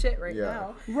up." of shit right Yeah.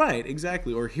 now. Right,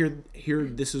 exactly. Or here,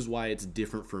 this is why it's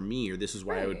different for me, or this is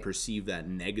why I would Right. perceive that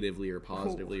negatively or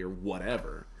positively or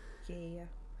whatever. Yeah.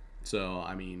 So,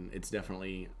 I mean, it's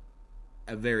definitely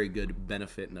a very good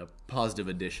benefit and a positive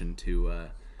addition to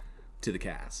the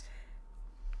cast.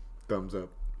 Thumbs up.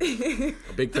 A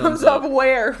big Thumbs up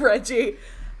where, Reggie?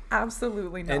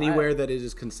 Absolutely not. Anywhere that it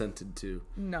is consented to.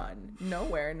 None.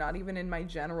 Nowhere. Not even in my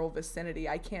general vicinity.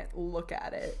 I can't look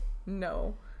at it.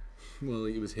 No. Well,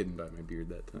 it was hidden by my beard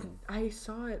that time. I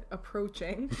saw it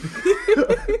approaching.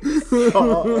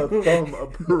 A thumb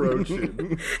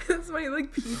approaching. That's my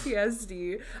like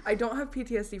PTSD. I don't have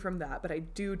PTSD from that, but I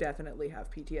do definitely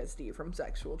have PTSD from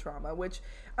sexual trauma, which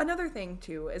another thing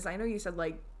too is I know you said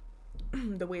like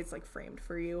the way it's like framed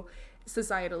for you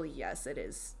societally, yes, it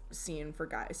is seen for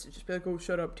guys to just be like, oh,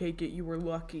 shut up, take it, you were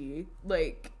lucky,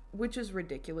 like, which is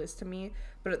ridiculous to me.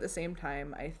 But at the same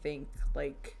time, I think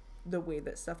like the way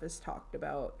that stuff is talked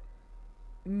about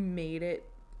made it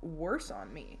worse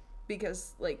on me,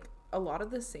 because like a lot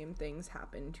of the same things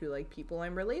happen to like people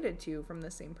I'm related to from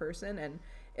the same person, and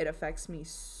it affects me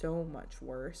so much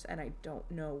worse, and I don't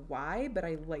know why, but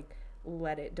I like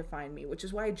let it define me, which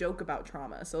is why I joke about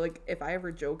trauma. So like if I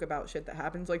ever joke about shit that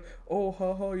happens, like, oh,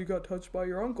 haha, you got touched by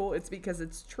your uncle, it's because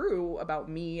it's true about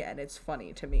me and it's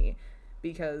funny to me,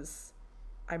 because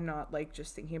I'm not like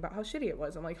just thinking about how shitty it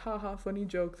was. I'm like, haha, funny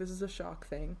joke, this is a shock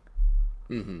thing.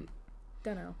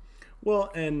 Dunno.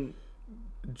 Well, and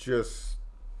Just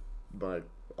like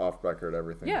off record,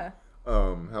 everything. Yeah.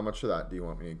 How much of that do you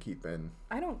want me to keep in?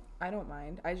 I don't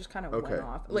mind. I just kind of Okay. went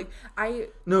off. Like I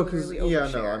No, because literally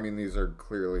overshare. I mean these are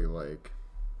clearly like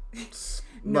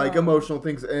No. like emotional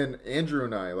things, and Andrew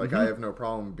and I, like Mm-hmm. I have no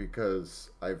problem because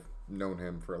I've known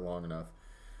him for long enough.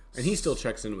 and he still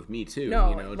checks in with me too.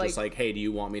 No, just like, hey, do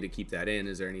you want me to keep that in?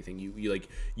 Is there anything you like?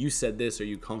 You said this. Are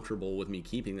you comfortable with me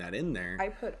keeping that in there? I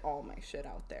put all my shit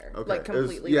out there. Okay. Like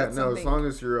completely. As That's as something- long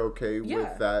as you're okay Yeah.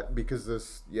 with that, because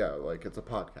this, like it's a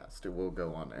podcast, it will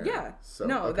go on air. Yeah. So,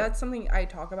 no, okay. that's something I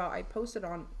talk about. I posted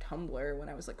on Tumblr when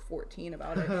I was like 14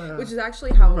 about it, which is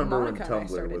actually how Remember when Monica and I Tumblr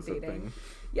started was a dating. thing?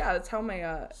 Yeah, that's how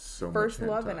my So much first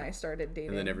love and hentai. I started dating.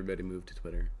 And then everybody moved to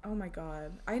Twitter. Oh my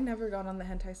god. I never got on the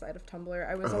hentai side of Tumblr.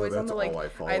 I was Oh, always on that's the like all I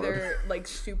followed. either like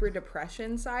super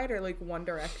depression side or like One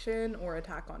Direction or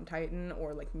Attack on Titan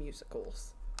or like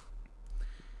musicals.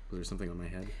 Was there something on my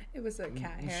head? It was a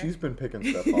cat hair. She's been picking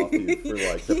stuff off you for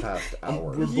like the past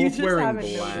hour. We're You both just wearing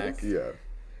haven't black. noticed. Yeah.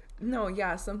 No,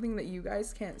 yeah, something that you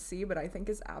guys can't see, but I think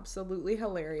is absolutely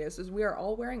hilarious is we are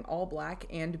all wearing all black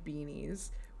and beanies.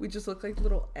 We just look like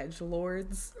little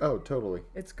edgelords. Oh, totally.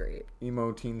 It's great.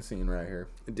 Emo teen scene right here.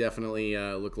 Definitely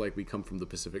look like we come from the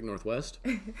Pacific Northwest.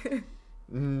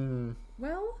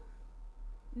 Well,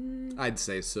 I'd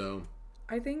say so.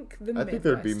 I think the I think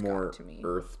there'd be Midwest got more to me.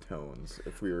 earth tones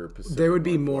if we were Pacific There would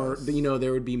be more, Northwest.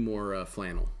 there would be more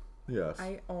flannel. Yes.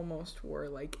 I almost wore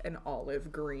like an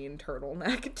olive green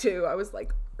turtleneck too. I was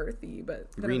like earthy,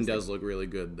 but then I Green was like, does look really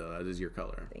good, though. That is your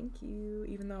color. thank you,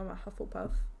 even though I'm a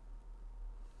Hufflepuff.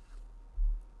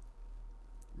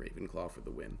 Ravenclaw for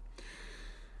the win.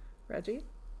 Reggie?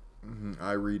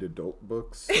 I read adult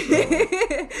books.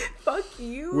 Fuck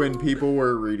you. When people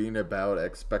were reading about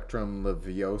Expectrum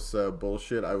Leviosa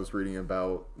bullshit, I was reading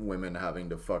about women having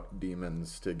to fuck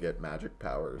demons to get magic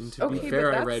powers. To Okay, be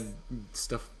fair, but I that's- read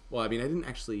stuff. Well, I mean, I didn't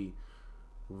actually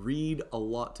read a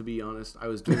lot, to be honest. I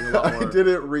was doing a lot more. I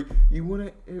didn't read. You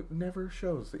wouldn't. It never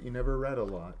shows that you never read a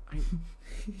lot.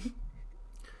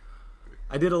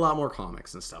 I did a lot more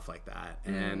comics and stuff like that,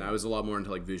 and I was a lot more into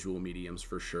like visual mediums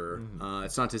for sure.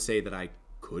 It's not to say that I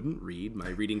couldn't read. My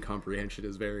reading comprehension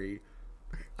is very,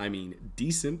 I mean,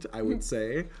 decent, I would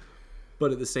say.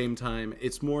 But at the same time,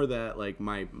 it's more that like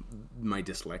my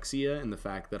dyslexia and the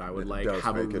fact that I would like does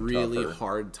have a make it really tougher.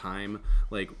 hard time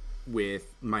like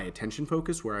with my attention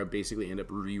focus, where I basically end up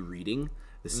rereading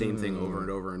the same thing over and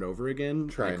over and over again.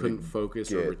 Trying I to couldn't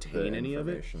focus or get the retain any of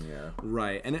it. information, Yeah.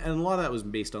 Right. And a lot of that was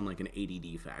based on like an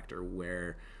ADD factor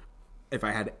where if I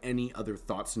had any other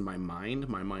thoughts in my mind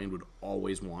would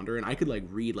always wander, and I could like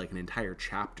read like an entire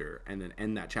chapter and then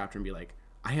end that chapter and be like,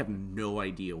 I have no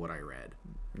idea what I read.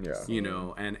 Yeah. You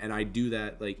know, and I do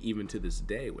that like even to this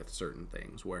day with certain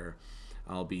things where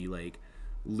I'll be like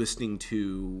listening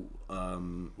to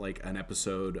like an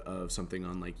episode of something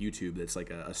on like YouTube that's like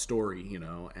a story, you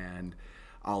know, and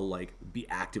I'll like be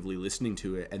actively listening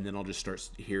to it, and then I'll just start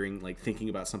hearing like thinking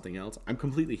about something else. I'm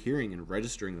completely hearing and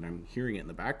registering that I'm hearing it in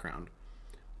the background,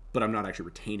 but I'm not actually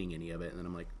retaining any of it. And then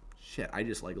I'm like, shit, I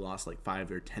just like lost like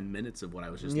 5 or 10 minutes of what I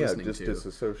was just Yeah, listening just to.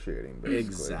 disassociating, basically.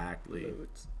 Exactly.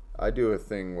 I do a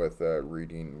thing with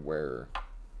reading where,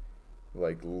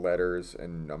 like, letters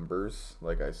and numbers,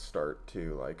 like, I start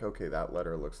to, like, okay, that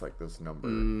letter looks like this number.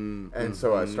 And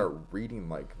so I start reading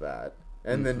like that.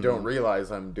 And then don't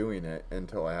realize I'm doing it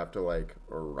until I have to, like,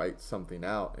 write something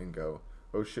out and go,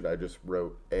 oh, shit, I just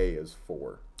wrote A as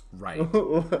 4. Right.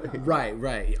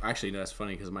 Right. Actually, no, that's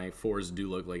funny because my 4s do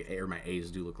look like A, or my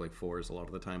A's do look like 4s a lot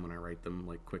of the time when I write them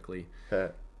like quickly.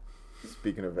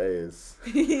 Speaking of A's,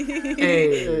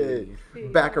 Hey.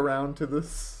 back around to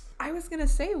this. I was gonna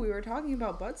say we were talking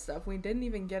about butt stuff. We didn't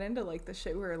even get into like the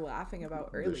shit we were laughing about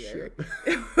earlier.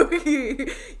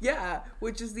 Yeah,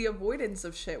 which is the avoidance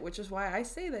of shit, which is why I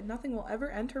say that nothing will ever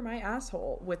enter my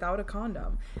asshole without a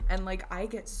condom. And like I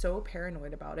get so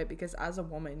paranoid about it because as a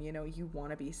woman, you know, you want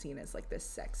to be seen as like this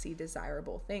sexy,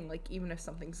 desirable thing. Like even if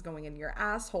something's going in your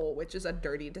asshole, which is a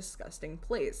dirty, disgusting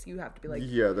place, you have to be like,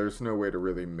 Yeah, there's no way to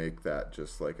really make that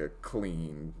just like a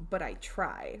clean. but I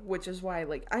try, which is why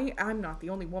like I'm not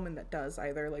the only woman that does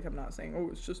either. Like I'm not saying, oh,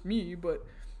 it's just me, but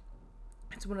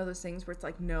it's one of those things where it's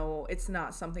like, no, it's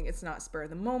not something, it's not spur of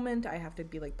the moment. I have to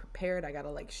be like prepared. I gotta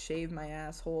like shave my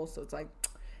asshole, so it's like,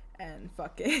 and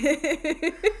fuck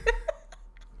it.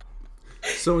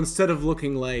 So instead of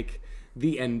looking like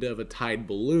the end of a tied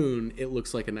balloon, it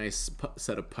looks like a nice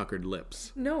set of puckered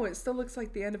lips. No, it still looks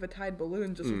like the end of a tied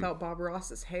balloon, just without Bob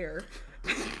Ross's hair.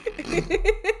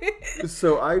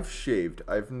 So I've shaved.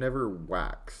 I've never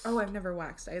waxed. Oh, I've never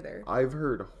waxed either. I've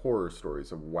heard horror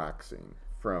stories of waxing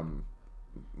from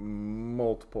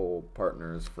multiple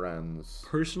partners, friends.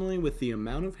 Personally, with the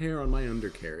amount of hair on my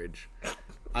undercarriage,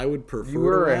 I would prefer You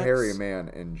are to a wax. hairy man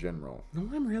in general. No,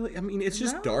 I'm really. I mean, it's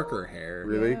just No. darker hair.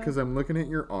 Really? Yeah. Because I'm looking at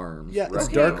your arms. Yeah, right it's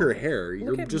Okay. darker hair.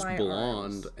 You're at just my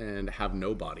blonde arms. and have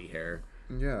no body hair.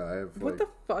 now. Yeah, I have What like. the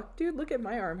fuck, dude? Look at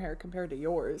my arm hair compared to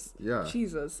yours. Yeah.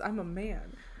 Jesus, I'm a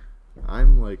man.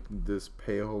 I'm like this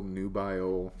pale,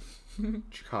 nubile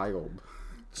child.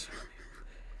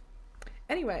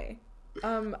 Anyway,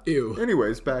 Ew.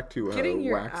 Anyways, back to getting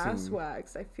your waxing. ass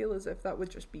waxed, I feel as if that would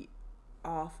just be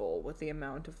awful with the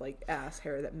amount of like ass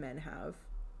hair that men have.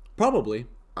 Probably.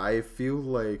 I feel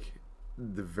like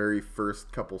the very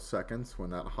first couple seconds when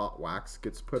that hot wax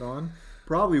gets put on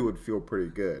probably would feel pretty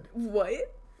good. What?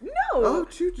 No. Oh,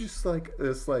 you just like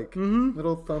this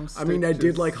little thumbstick. I mean, I did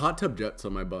just, like hot tub jets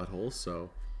on my butthole, so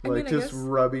like I just guess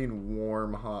rubbing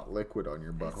warm hot liquid on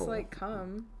your butthole. it's like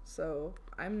cum, so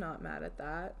I'm not mad at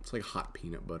that. it's like hot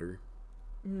peanut butter.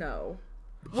 No.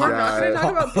 We're not going to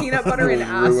talk about peanut butter and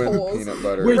Ruined assholes. peanut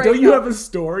butter. Wait, Right don't you now. have a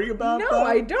story about that? No,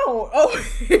 I don't. Oh,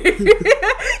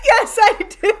 yes, I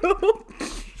do.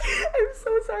 I'm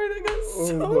so sorry that got Oh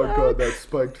so my loud. god, that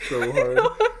spiked so hard.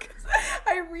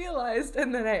 I realized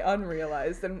and then I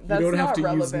unrealized, and that's you don't not have to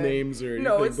relevant. use names or anything,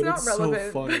 No, it's but not it's relevant.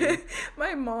 so funny.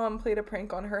 My mom played a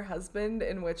prank on her husband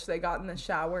in which they got in the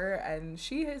shower, and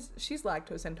she's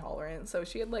lactose intolerant, so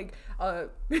she had like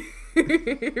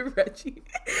Reggie.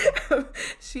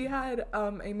 She had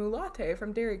a mulatte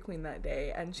from Dairy Queen that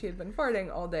day, and she had been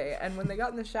farting all day. And when they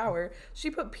got in the shower, she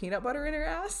put peanut butter in her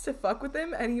ass to fuck with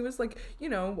him, and he was like,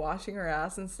 washing her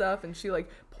ass and stuff, and she like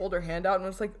pulled her hand out and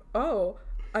was like, "Oh,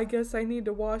 I guess I need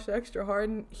to wash extra hard."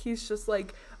 And he's just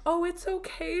like, "Oh, it's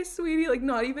okay, sweetie," like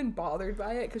not even bothered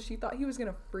by it because she thought he was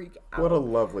gonna freak out. What a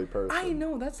lovely person. I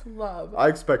know, that's love. I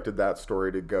expected that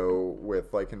story to go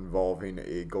with like involving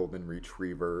a golden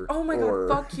retriever. Oh my or...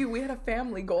 god, fuck you. We had a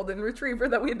family golden retriever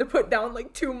that we had to put down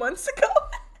like 2 months ago.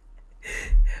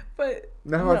 But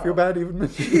Now no. I feel bad even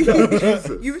mentioning that.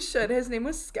 Jesus. You should. His name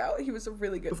was Scout. He was a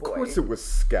really good Of boy. course it was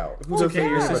Scout. Who Well, doesn't okay,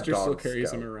 your have a sister still dog carries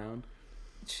Scout? him around.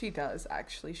 She does,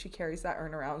 actually. She carries that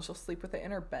urn around. She'll sleep with it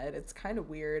in her bed. It's kind of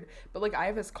weird. But like I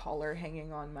have his collar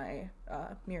hanging on my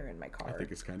mirror in my car. I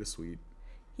think it's kind of sweet.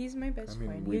 He's my best I mean,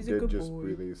 friend. we He's a did good just boy.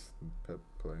 release Pet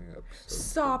Play episode.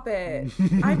 Stop it.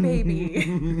 I'm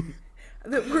baby.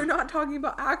 That we're not talking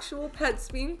about actual pets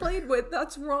being played with.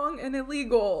 That's wrong and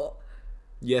illegal.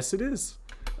 Yes, it is.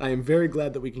 I am very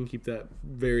glad that we can keep that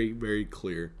very, very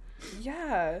clear.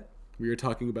 Yeah. We are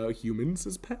talking about humans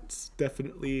as pets.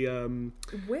 Definitely.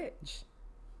 Which,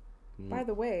 by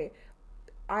the way,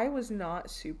 I was not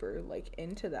super like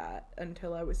into that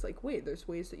until I was like, wait, there's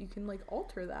ways that you can like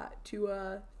alter that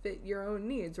to fit your own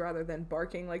needs rather than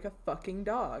barking like a fucking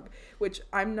dog. Which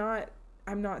I'm not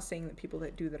saying that people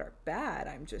that do that are bad.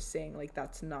 I'm just saying like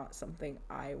that's not something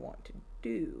I want to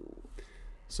do.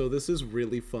 So this is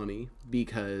really funny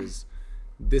because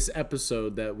this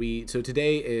episode so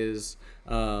today is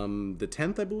the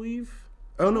 10th, I believe.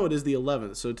 Oh no, it is the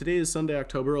 11th. So today is Sunday,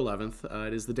 October 11th.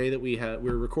 It is the day that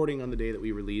we're recording on the day that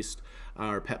we released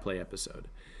our Pet Play episode.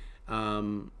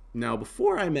 Now,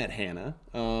 before I met Hannah,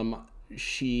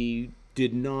 she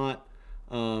did not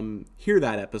hear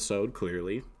that episode,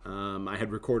 clearly. I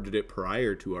had recorded it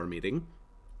prior to our meeting.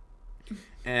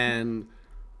 And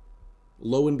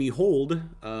lo and behold,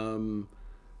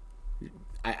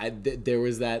 there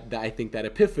was that I think that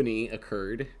epiphany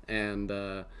occurred, and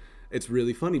it's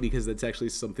really funny because that's actually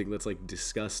something that's like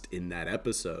discussed in that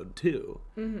episode too.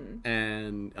 Mm-hmm.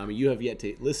 And I mean, you have yet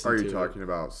to listen. Are to you talking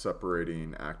about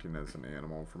separating acting as an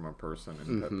animal from a person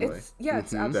in Pet Play?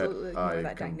 It's absolutely more I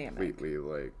that dynamic. completely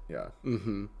like, yeah.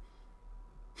 Mm-hmm.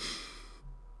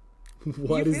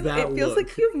 What You is feel- that? It feels look?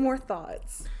 like you have more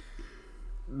thoughts.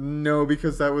 No,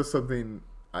 because that was something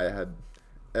I had.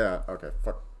 Yeah, okay,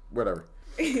 fuck, whatever.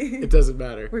 It doesn't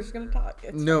matter. We're just gonna talk.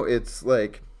 No, it's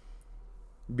like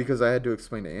because I had to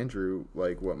explain to Andrew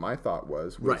like what my thought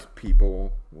was Right.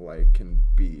 people like can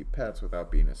be pets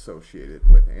without being associated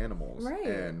with animals, Right.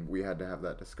 and we had to have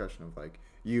that discussion of like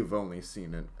you've only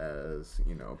seen it as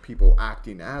people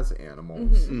acting as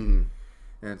animals, Mm-hmm.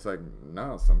 and it's like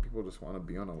no, some people just want to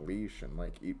be on a leash and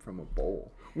like eat from a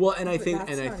bowl. Well, and I But think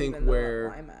that's and I not think even the where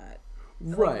level I'm at.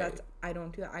 right. I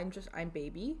don't do that. I'm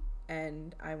baby,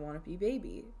 and I want to be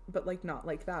baby, but like not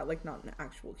like that, like not an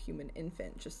actual human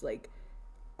infant. Just like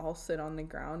I'll sit on the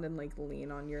ground and like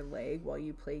lean on your leg while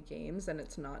you play games, and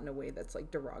it's not in a way that's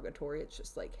like derogatory. It's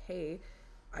just like, hey,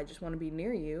 I just want to be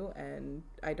near you, and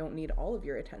I don't need all of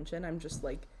your attention. I'm just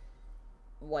like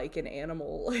an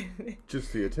animal.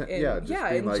 Just the attention, And- yeah, just yeah,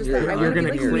 being and like just you're, that I You're wanna be, gonna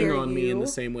like, cling near on me in you.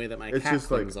 the same way that my it's cat just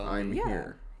like clings on I'm me. Yeah,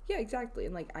 here. yeah, exactly.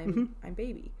 And like I'm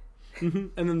baby. Mm-hmm.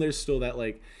 And then there's still that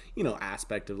like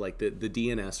aspect of like the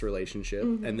DNS relationship,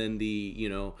 and then the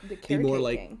The more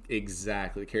like caretaking.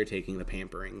 exactly the caretaking, the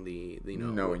pampering, the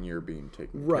Knowing you're being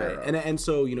taken right. care of. And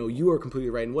so you are completely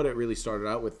right. And what it really started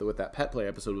out with that Pet Play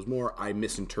episode was more I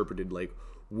misinterpreted like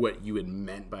what you had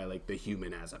meant by like the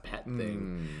human as a pet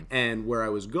thing, and where I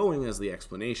was going as the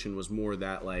explanation was more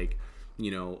that like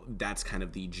that's kind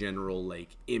of the general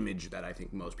like image that I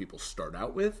think most people start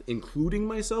out with, including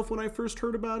myself when I first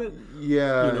heard about it.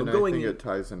 Yeah, and I think in, it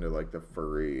ties into like the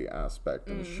furry aspect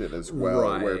and shit as well,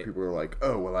 right. where people are like,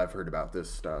 "Oh, well, I've heard about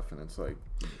this stuff," and it's like,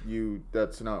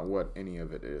 that's not what any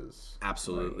of it is.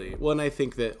 Absolutely. Like, well, and I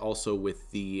think that also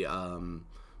with the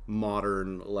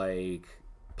modern like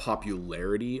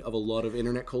popularity of a lot of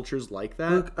internet cultures like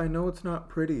that. Look, I know it's not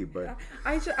pretty, but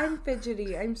I'm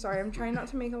fidgety. I'm sorry. I'm trying not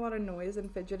to make a lot of noise,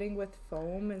 and fidgeting with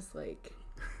foam is like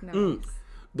nice.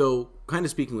 Though, kind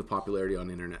of speaking with popularity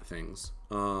on internet things,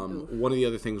 one of the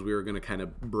other things we were going to kind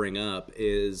of bring up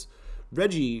is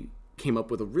Reggie came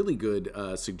up with a really good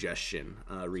suggestion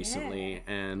recently,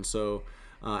 and so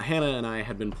Hannah and I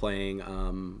had been playing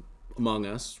Among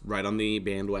Us right on the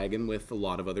bandwagon with a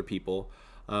lot of other people.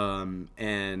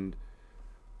 And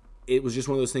it was just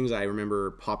one of those things I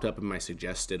remember popped up in my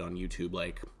suggested on YouTube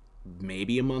like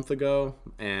maybe a month ago,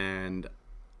 and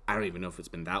I don't even know if it's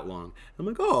been that long. I'm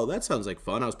like, oh, that sounds like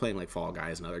fun. I was playing like Fall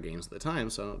Guys and other games at the time,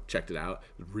 so checked it out.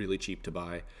 It was really cheap to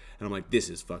buy, and I'm like, this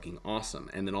is fucking awesome.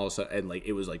 And then all of a sudden, and like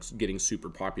it was like getting super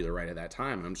popular right at that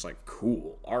time, and I'm just like,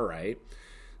 cool, all right.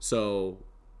 So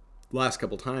last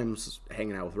couple times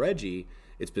hanging out with Reggie,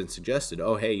 it's been suggested,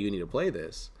 oh hey, you need to play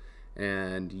this.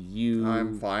 And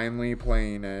I'm finally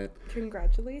playing it.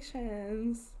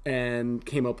 Congratulations. And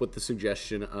came up with the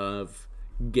suggestion of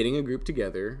getting a group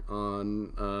together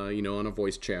on on a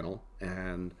voice channel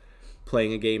and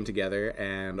playing a game together,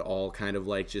 and all kind of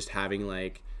like just having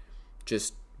like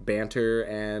just banter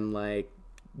and like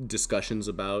discussions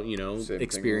about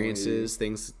experiences,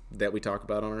 things that we talk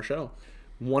about on our show.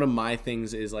 One of my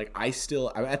things is like I'm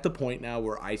at the point now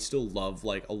where I still love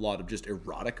like a lot of just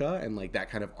erotica and like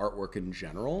that kind of artwork in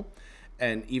general.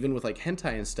 And even with like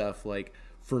hentai and stuff, like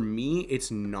for me, it's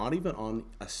not even on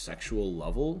a sexual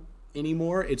level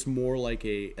anymore. It's more like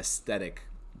a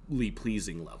aesthetically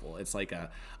pleasing level. It's like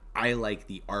I like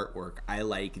the artwork. I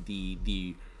like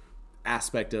the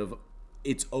aspect of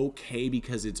it's okay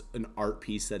because it's an art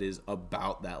piece that is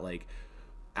about that like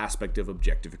aspect of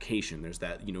objectification. There's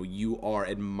that, you are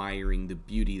admiring the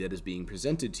beauty that is being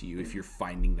presented to you if you're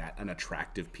finding that an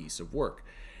attractive piece of work.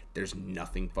 There's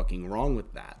nothing fucking wrong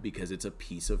with that because it's a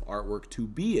piece of artwork to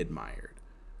be admired.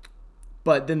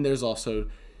 But then there's also,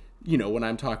 when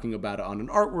I'm talking about it on an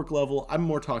artwork level, I'm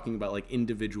more talking about like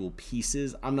individual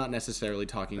pieces. I'm not necessarily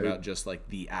talking about just like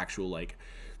the actual like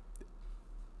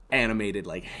animated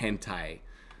like hentai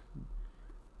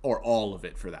or all of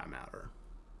it for that matter.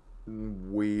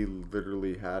 We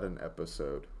literally had an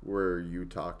episode where you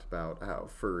talked about how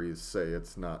furries say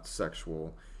it's not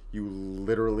sexual. You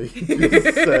literally just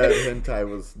said hentai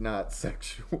was not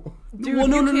sexual. Dude, well,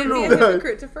 no. Be a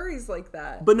hypocrite to furries like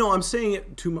that. But no, I'm saying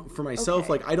it for myself. Okay.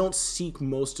 Like, I don't seek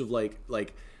most of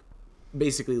like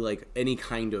basically like any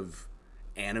kind of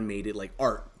animated like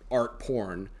art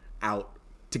porn out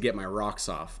to get my rocks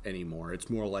off anymore. It's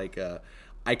more like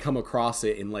I come across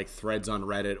it in like threads on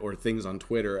Reddit or things on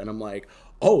Twitter, and I'm like,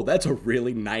 oh, that's a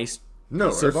really nice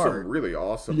piece of art. Some really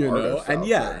awesome artists and out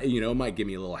there. it might give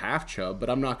me a little half chub,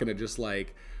 but I'm not gonna just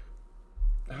like.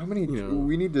 How many?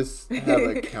 We need to have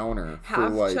a counter for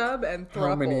half like chub and thruple.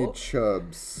 How many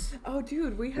chubs? Oh,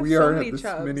 dude, we have so many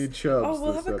chubs. Many chubs. Oh,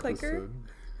 we'll have a clicker.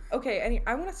 Okay,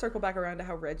 I want to circle back around to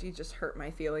how Reggie just hurt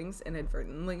my feelings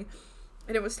inadvertently.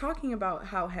 And it was talking about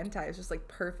how hentai is just like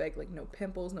perfect, like no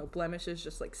pimples, no blemishes,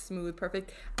 just like smooth,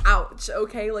 perfect. Ouch.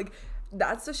 Okay, like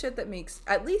that's the shit that makes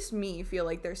at least me feel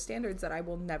like there's standards that I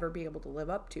will never be able to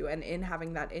live up to. And in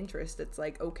having that interest, it's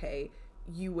like, okay,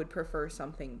 you would prefer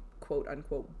something quote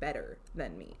unquote better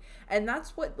than me. And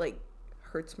that's what like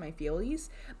hurts my feelies.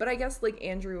 But I guess like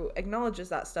Andrew acknowledges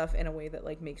that stuff in a way that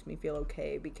like makes me feel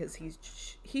okay, because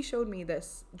he showed me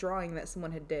this drawing that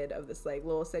someone had did of this like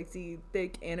little sexy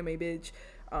thick anime bitch,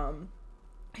 and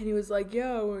he was like,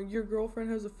 yeah, when your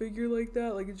girlfriend has a figure like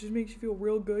that, like it just makes you feel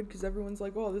real good because everyone's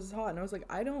like, oh, this is hot. And I was like,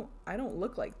 I don't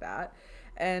look like that.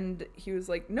 And he was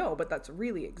like, no, but that's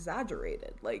really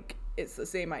exaggerated. Like, it's the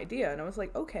same idea. And I was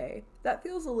like, okay, that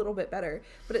feels a little bit better.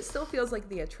 But it still feels like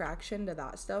the attraction to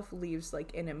that stuff leaves,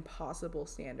 like, an impossible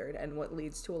standard and what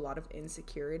leads to a lot of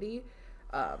insecurity.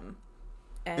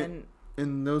 And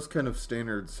those kind of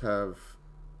standards have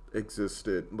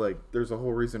existed. Like, there's a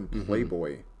whole reason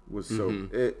Playboy was so...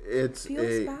 It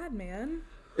feels bad, man.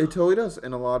 It totally does.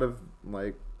 And a lot of,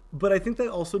 like... But I think that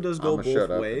also does go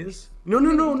both ways. No.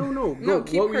 No, Go.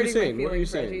 keep What were you saying? Feelings, what were you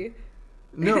saying? Reggie.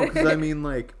 No, because I mean,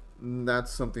 like,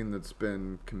 that's something that's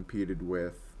been competed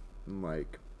with,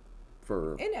 like,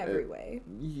 for In every way.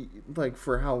 Like,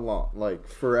 for how long? Like,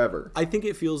 forever. I think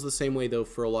it feels the same way though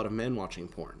for a lot of men watching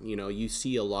porn. You know, you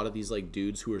see a lot of these like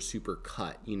dudes who are super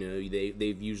cut. You know,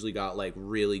 they've usually got like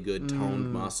really good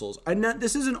toned muscles. And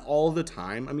this isn't all the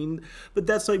time. I mean, but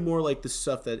that's like more like the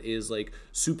stuff that is like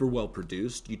super well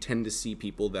produced. You tend to see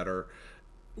people that are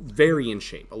very in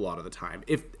shape a lot of the time.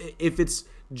 If it's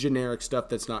generic stuff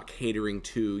that's not catering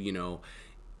to, you know,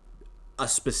 a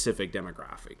specific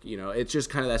demographic, you know, it's just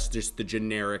kind of, that's just the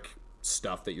generic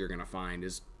stuff that you're going to find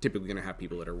is typically going to have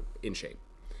people that are in shape.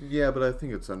 Yeah, but I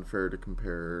think it's unfair to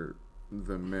compare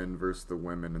the men versus the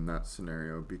women in that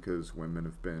scenario because women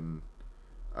have been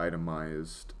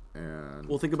itemized and...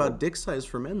 Well, think about dick size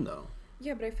for men, though.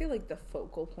 Yeah, but I feel like the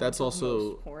focal point That's of also...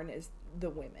 most porn is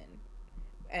the women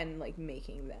and, like,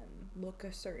 making them look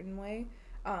a certain way.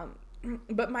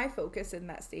 But my focus in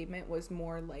that statement was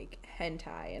more like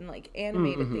hentai and like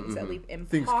animated things that leave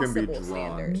impossible things can be drawn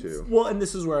standards. to. Well, and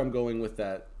this is where I'm going with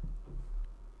that.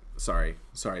 Sorry.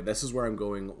 This is where I'm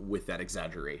going with that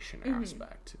exaggeration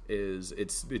aspect. Is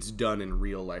it's done in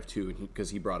real life too,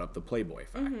 because he brought up the Playboy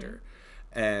factor,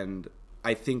 and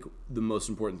I think the most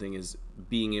important thing is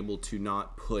being able to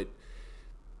not put,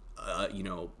 you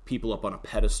know, people up on a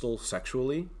pedestal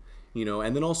sexually, you know,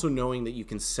 and then also knowing that you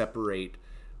can separate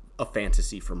a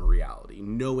fantasy from a reality,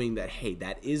 knowing that, hey,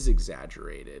 that is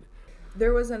exaggerated.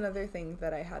 There was another thing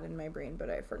that I had in my brain, but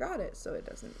I forgot it, so it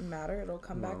doesn't matter. It'll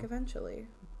come back eventually.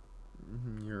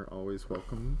 You're always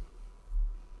welcome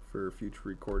for future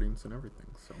recordings and everything.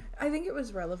 So I think it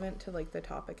was relevant to like the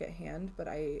topic at hand, but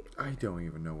I don't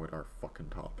even know what our fucking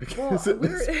topic well, is at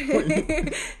this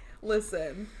point.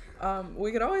 Listen,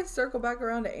 we could always circle back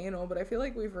around to anal, but I feel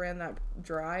like we've ran that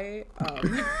dry.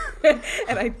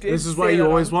 And I did. This is why you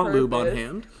always want lube on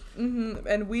hand.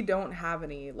 And we don't have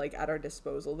any like at our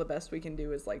disposal. The best we can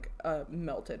do is like a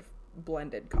melted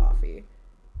blended coffee.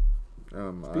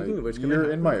 Speaking of which,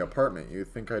 you're in my apartment. You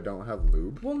think I don't have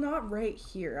lube? Well, not right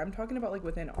here. I'm talking about like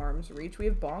within arm's reach. We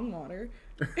have bong water.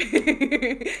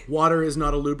 Water is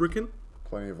not a lubricant.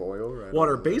 Plenty of oil, right?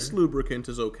 Water-based lubricant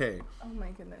is okay. Oh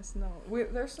my goodness, no.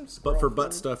 There's some. But for food.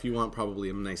 butt stuff, you want probably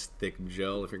a nice thick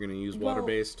gel if you're going to use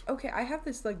water-based. Okay, I have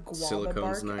this like guava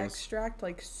Silicone's bark nice. extract,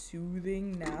 like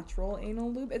soothing natural anal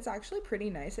lube. It's actually pretty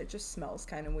nice. It just smells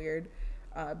kind of weird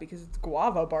because it's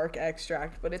guava bark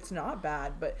extract, but it's not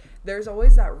bad. But there's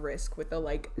always that risk with the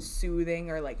like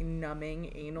soothing or like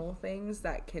numbing anal things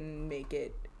that can make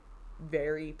it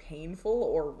very painful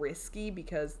or risky,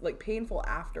 because like painful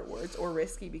afterwards, or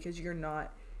risky because you're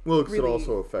not Well, because really, it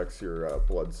also affects your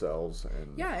blood cells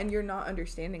and and you're not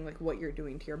understanding like what you're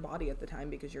doing to your body at the time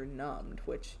because you're numbed.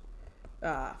 Which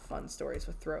fun stories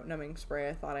with throat numbing spray.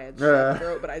 I thought I had shut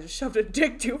throat, but I just shoved a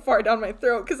dick too far down my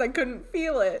throat because I couldn't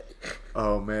feel it.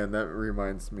 Oh man, that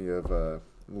reminds me of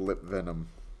lip venom.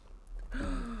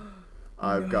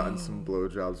 I've gotten some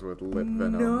blowjobs with lip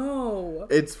venom. No.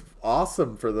 It's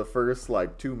awesome for the first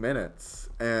like 2 minutes,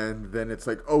 and then it's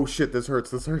like, oh shit, this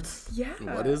hurts. Yeah.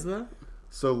 What is that?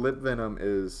 So lip venom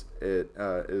is it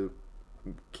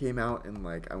came out in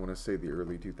like, I want to say the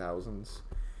early 2000s,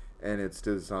 and it's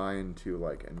designed to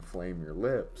like inflame your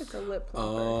lips. It's a lip plumper.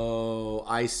 Oh,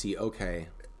 I see. Okay.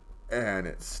 And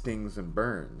it stings and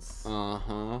burns.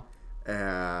 Uh-huh.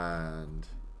 And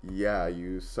yeah,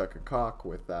 you suck a cock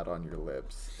with that on your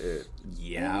lips.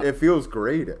 Yeah. It feels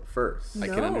great at first. I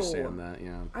can understand that,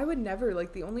 yeah. I would never,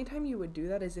 like, the only time you would do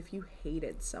that is if you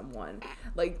hated someone.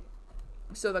 Like,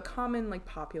 so the common, like,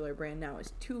 popular brand now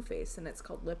is Too Faced, and it's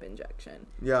called Lip Injection.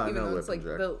 Yeah, Even I know though Lip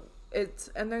it's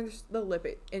like and there's the Lip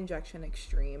Injection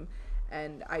Extreme,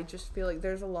 and I just feel like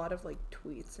there's a lot of like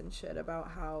tweets and shit about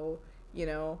how, you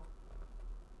know,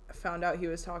 found out he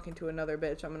was talking to another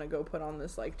bitch, I'm gonna go put on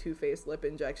this like Too Faced lip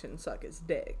injection, suck his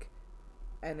dick,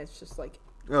 and it's just like,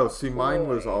 oh, see, mine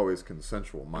was always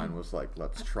consensual. Mine was like,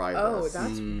 let's try this. oh,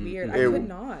 that's weird. I could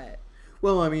not.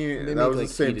 Well, I mean, They that make, was like,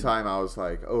 the same heated- time I was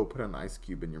like, oh, put an ice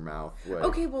cube in your mouth. Like,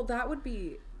 Okay, well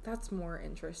that's more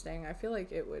interesting. I feel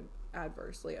like it would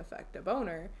adversely affect a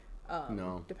boner.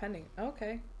 No. Depending.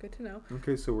 Okay, good to know.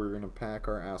 Okay, so we're gonna pack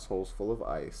our assholes full of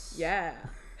ice. Yeah.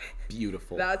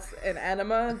 Beautiful. That's an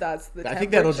enema. That's the I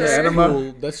think that'll just temperature.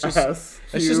 cool. That's just Yes.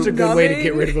 that's just a good way to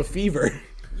get rid of a fever.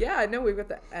 Yeah, no, we've got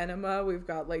the enema, we've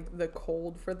got like the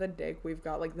cold for the dick, we've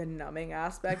got like the numbing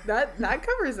aspect. That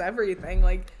covers everything.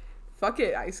 Like, fuck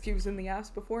it, ice cubes in the ass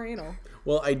before anal.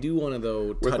 Well, I do want to though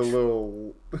With touch. a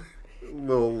little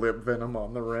lip venom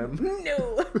on the rim.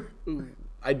 No.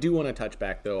 I do want to touch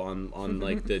back though on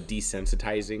like the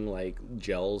desensitizing like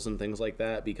gels and things like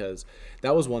that, because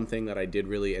that was one thing that I did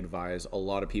really advise a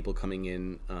lot of people coming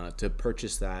in to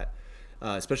purchase that.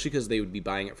 especially because they would be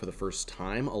buying it for the first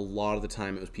time. A lot of the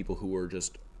time, it was people who were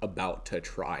just about to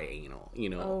try anal.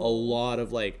 A lot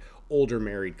of like older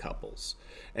married couples,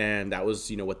 and that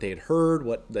was what they had heard,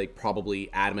 what like probably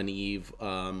Adam and Eve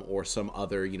or some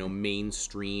other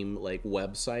mainstream like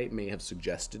website may have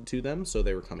suggested to them, so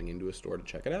they were coming into a store to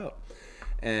check it out.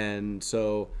 And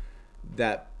so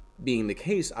that being the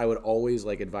case, I would always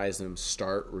like advise them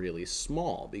start really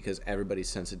small, because everybody's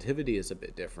sensitivity is a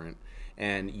bit different,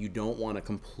 and you don't want to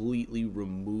completely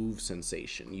remove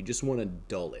sensation. You just want to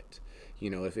dull it.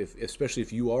 If especially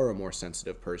if you are a more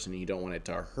sensitive person and you don't want it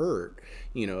to hurt,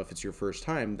 if it's your first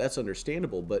time, that's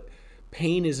understandable. But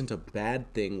pain isn't a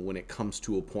bad thing when it comes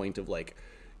to a point of like,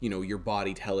 your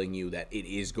body telling you that it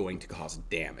is going to cause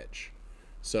damage.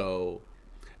 So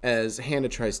as Hannah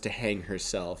tries to hang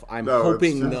herself, I'm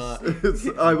hoping not.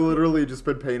 I've literally just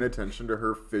been paying attention to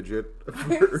her fidget.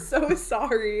 I'm so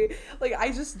sorry. Like,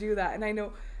 I just do that, and I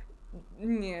know.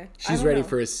 Yeah, she's ready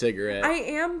for a cigarette. I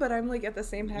am, but I'm like at the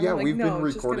same time. Yeah, I'm like, we've no, been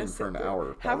recording for an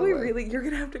hour. Have we really? You're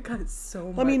gonna have to cut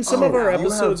so much. I mean, some of our you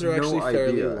episodes are have actually no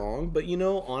fairly idea. long, but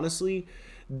honestly,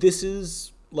 this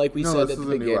is like we said at the This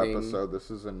beginning. is a new episode.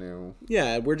 This is a new.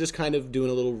 Yeah, we're just kind of doing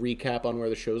a little recap on where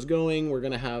the show's going. We're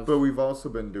gonna have. But we've also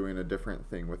been doing a different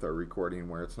thing with our recording,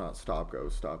 where it's not stop go.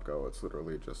 It's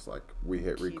literally just like we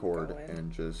hit Keep record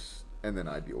going. and then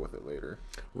I deal with it later.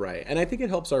 Right, and I think it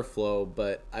helps our flow,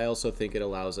 but I also think it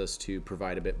allows us to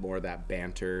provide a bit more of that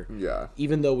banter. Yeah.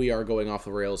 Even though we are going off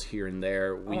the rails here and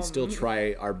there, we still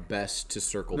try our best to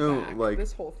circle back. Like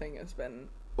This whole thing has been.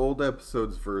 old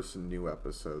episodes versus new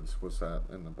episodes. Was that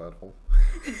in the butthole?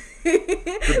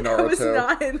 That was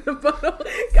not in the bottle.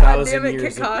 God Thousand damn it,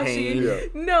 years of pain.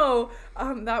 Kakashi. No,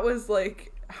 that was like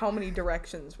how many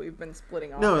directions we've been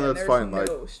splitting off. No, in. that's There's fine. No Like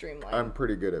streamline. I'm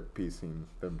pretty good at piecing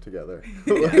them together.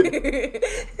 Okay.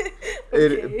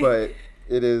 But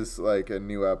it is like a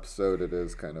new episode. It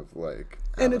is kind of like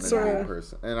And having it's a new all-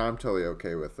 person, and I'm totally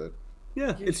okay with it.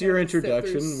 Yeah, You're it's your trying to sit through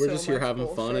introduction. We're so just here much having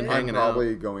fun and bullshit. I'm hanging out.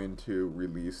 probably going to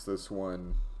release this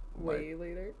one. Way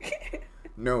later.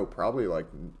 No, probably like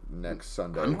next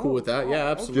Sunday. I'm cool with that. Yeah,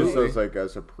 Oh, absolutely. Just as like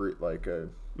as a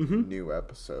new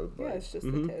episode. Yeah, Like, it's just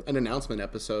the tip. An announcement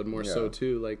episode more so Yeah.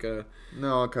 too. Like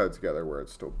no, I'll cut it together where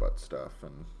it's still butt stuff.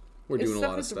 And we're It's doing a stuff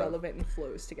lot of that's stuff. relevant and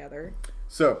flows together.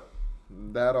 so,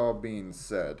 that all being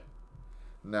said,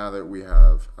 now that we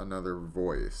have another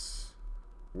voice,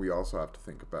 we also have to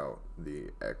think about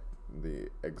the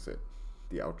exit,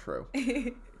 the outro.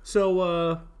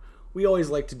 So we always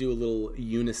like to do a little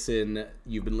unison.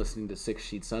 You've been listening to 6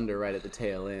 Sheets Under right at the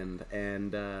tail end,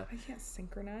 and I can't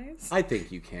synchronize. I think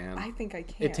you can. I think I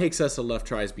can. It takes us enough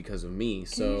tries because of me. Can you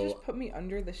So just put me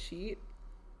under the sheet?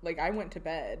 Like, I went to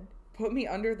bed. Put me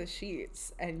under the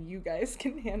sheets, and you guys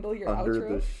can handle your Under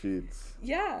outro. the sheets.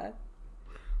 Yeah.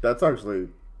 That's actually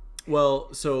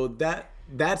well, so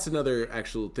that's another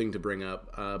actual thing to bring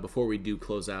up before we do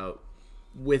close out.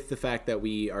 With the fact that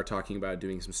we are talking about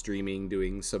doing some streaming,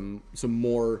 doing some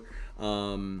more,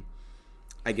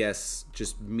 I guess,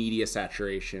 just media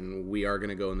saturation, we are going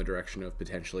to go in the direction of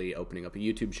potentially opening up a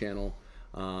YouTube channel.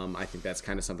 I think that's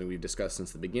kind of something we've discussed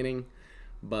since the beginning,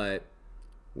 but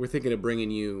we're thinking of bringing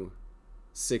you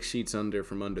 6 Sheets Under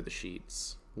from Under the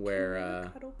Sheets, where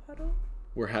Cuddle puddle.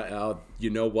 you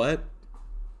know what?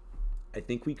 I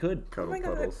think we could. cuddle Oh my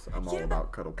God. puddles. I'm all Yeah,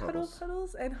 about cuddle Cuddle puddles.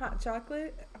 puddles and hot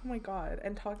chocolate. Oh my god.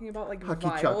 And talking about like Hockey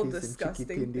vile, chockies and disgusting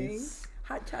chicky things.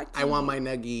 Hot chocolate. I want my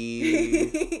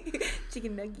nuggies.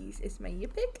 Chicken nuggies. It's my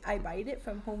yipic. I bite it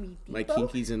from Home Depot. My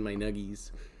kinkies and my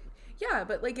nuggies. Yeah,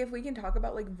 but like if we can talk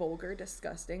about like vulgar,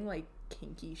 disgusting, like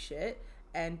kinky shit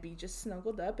and be just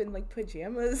snuggled up in like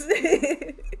pajamas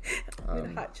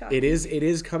with hot chocolate. It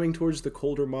is coming towards the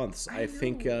colder months. I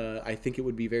think know. I think it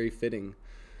would be very fitting.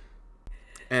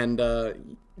 And no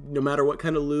matter what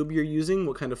kind of lube you're using,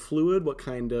 what kind of fluid, what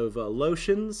kind of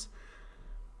lotions,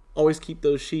 always keep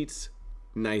those sheets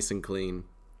nice and clean.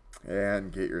 And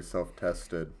get yourself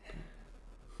tested.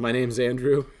 My name's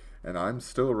Andrew. And I'm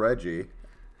still Reggie.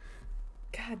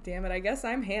 God damn it, I guess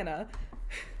I'm Hannah.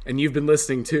 And you've been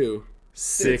listening to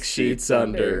 6 Sheets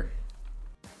Under.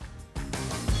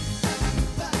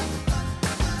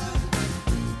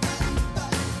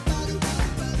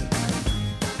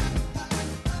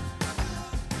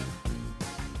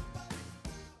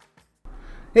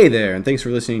 Hey there, and thanks for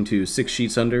listening to 6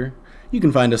 Sheets Under. You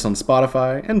can find us on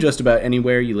Spotify and just about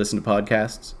anywhere you listen to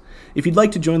podcasts. If you'd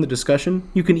like to join the discussion,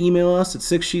 you can email us at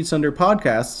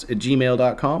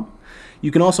 6sheetsunderpodcasts@gmail.com.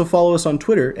 You can also follow us on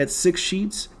Twitter at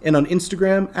 6sheets and on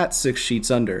Instagram at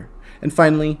 6sheetsunder. And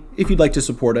finally, if you'd like to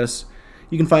support us,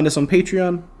 you can find us on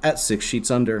Patreon at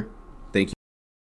 6sheetsunder.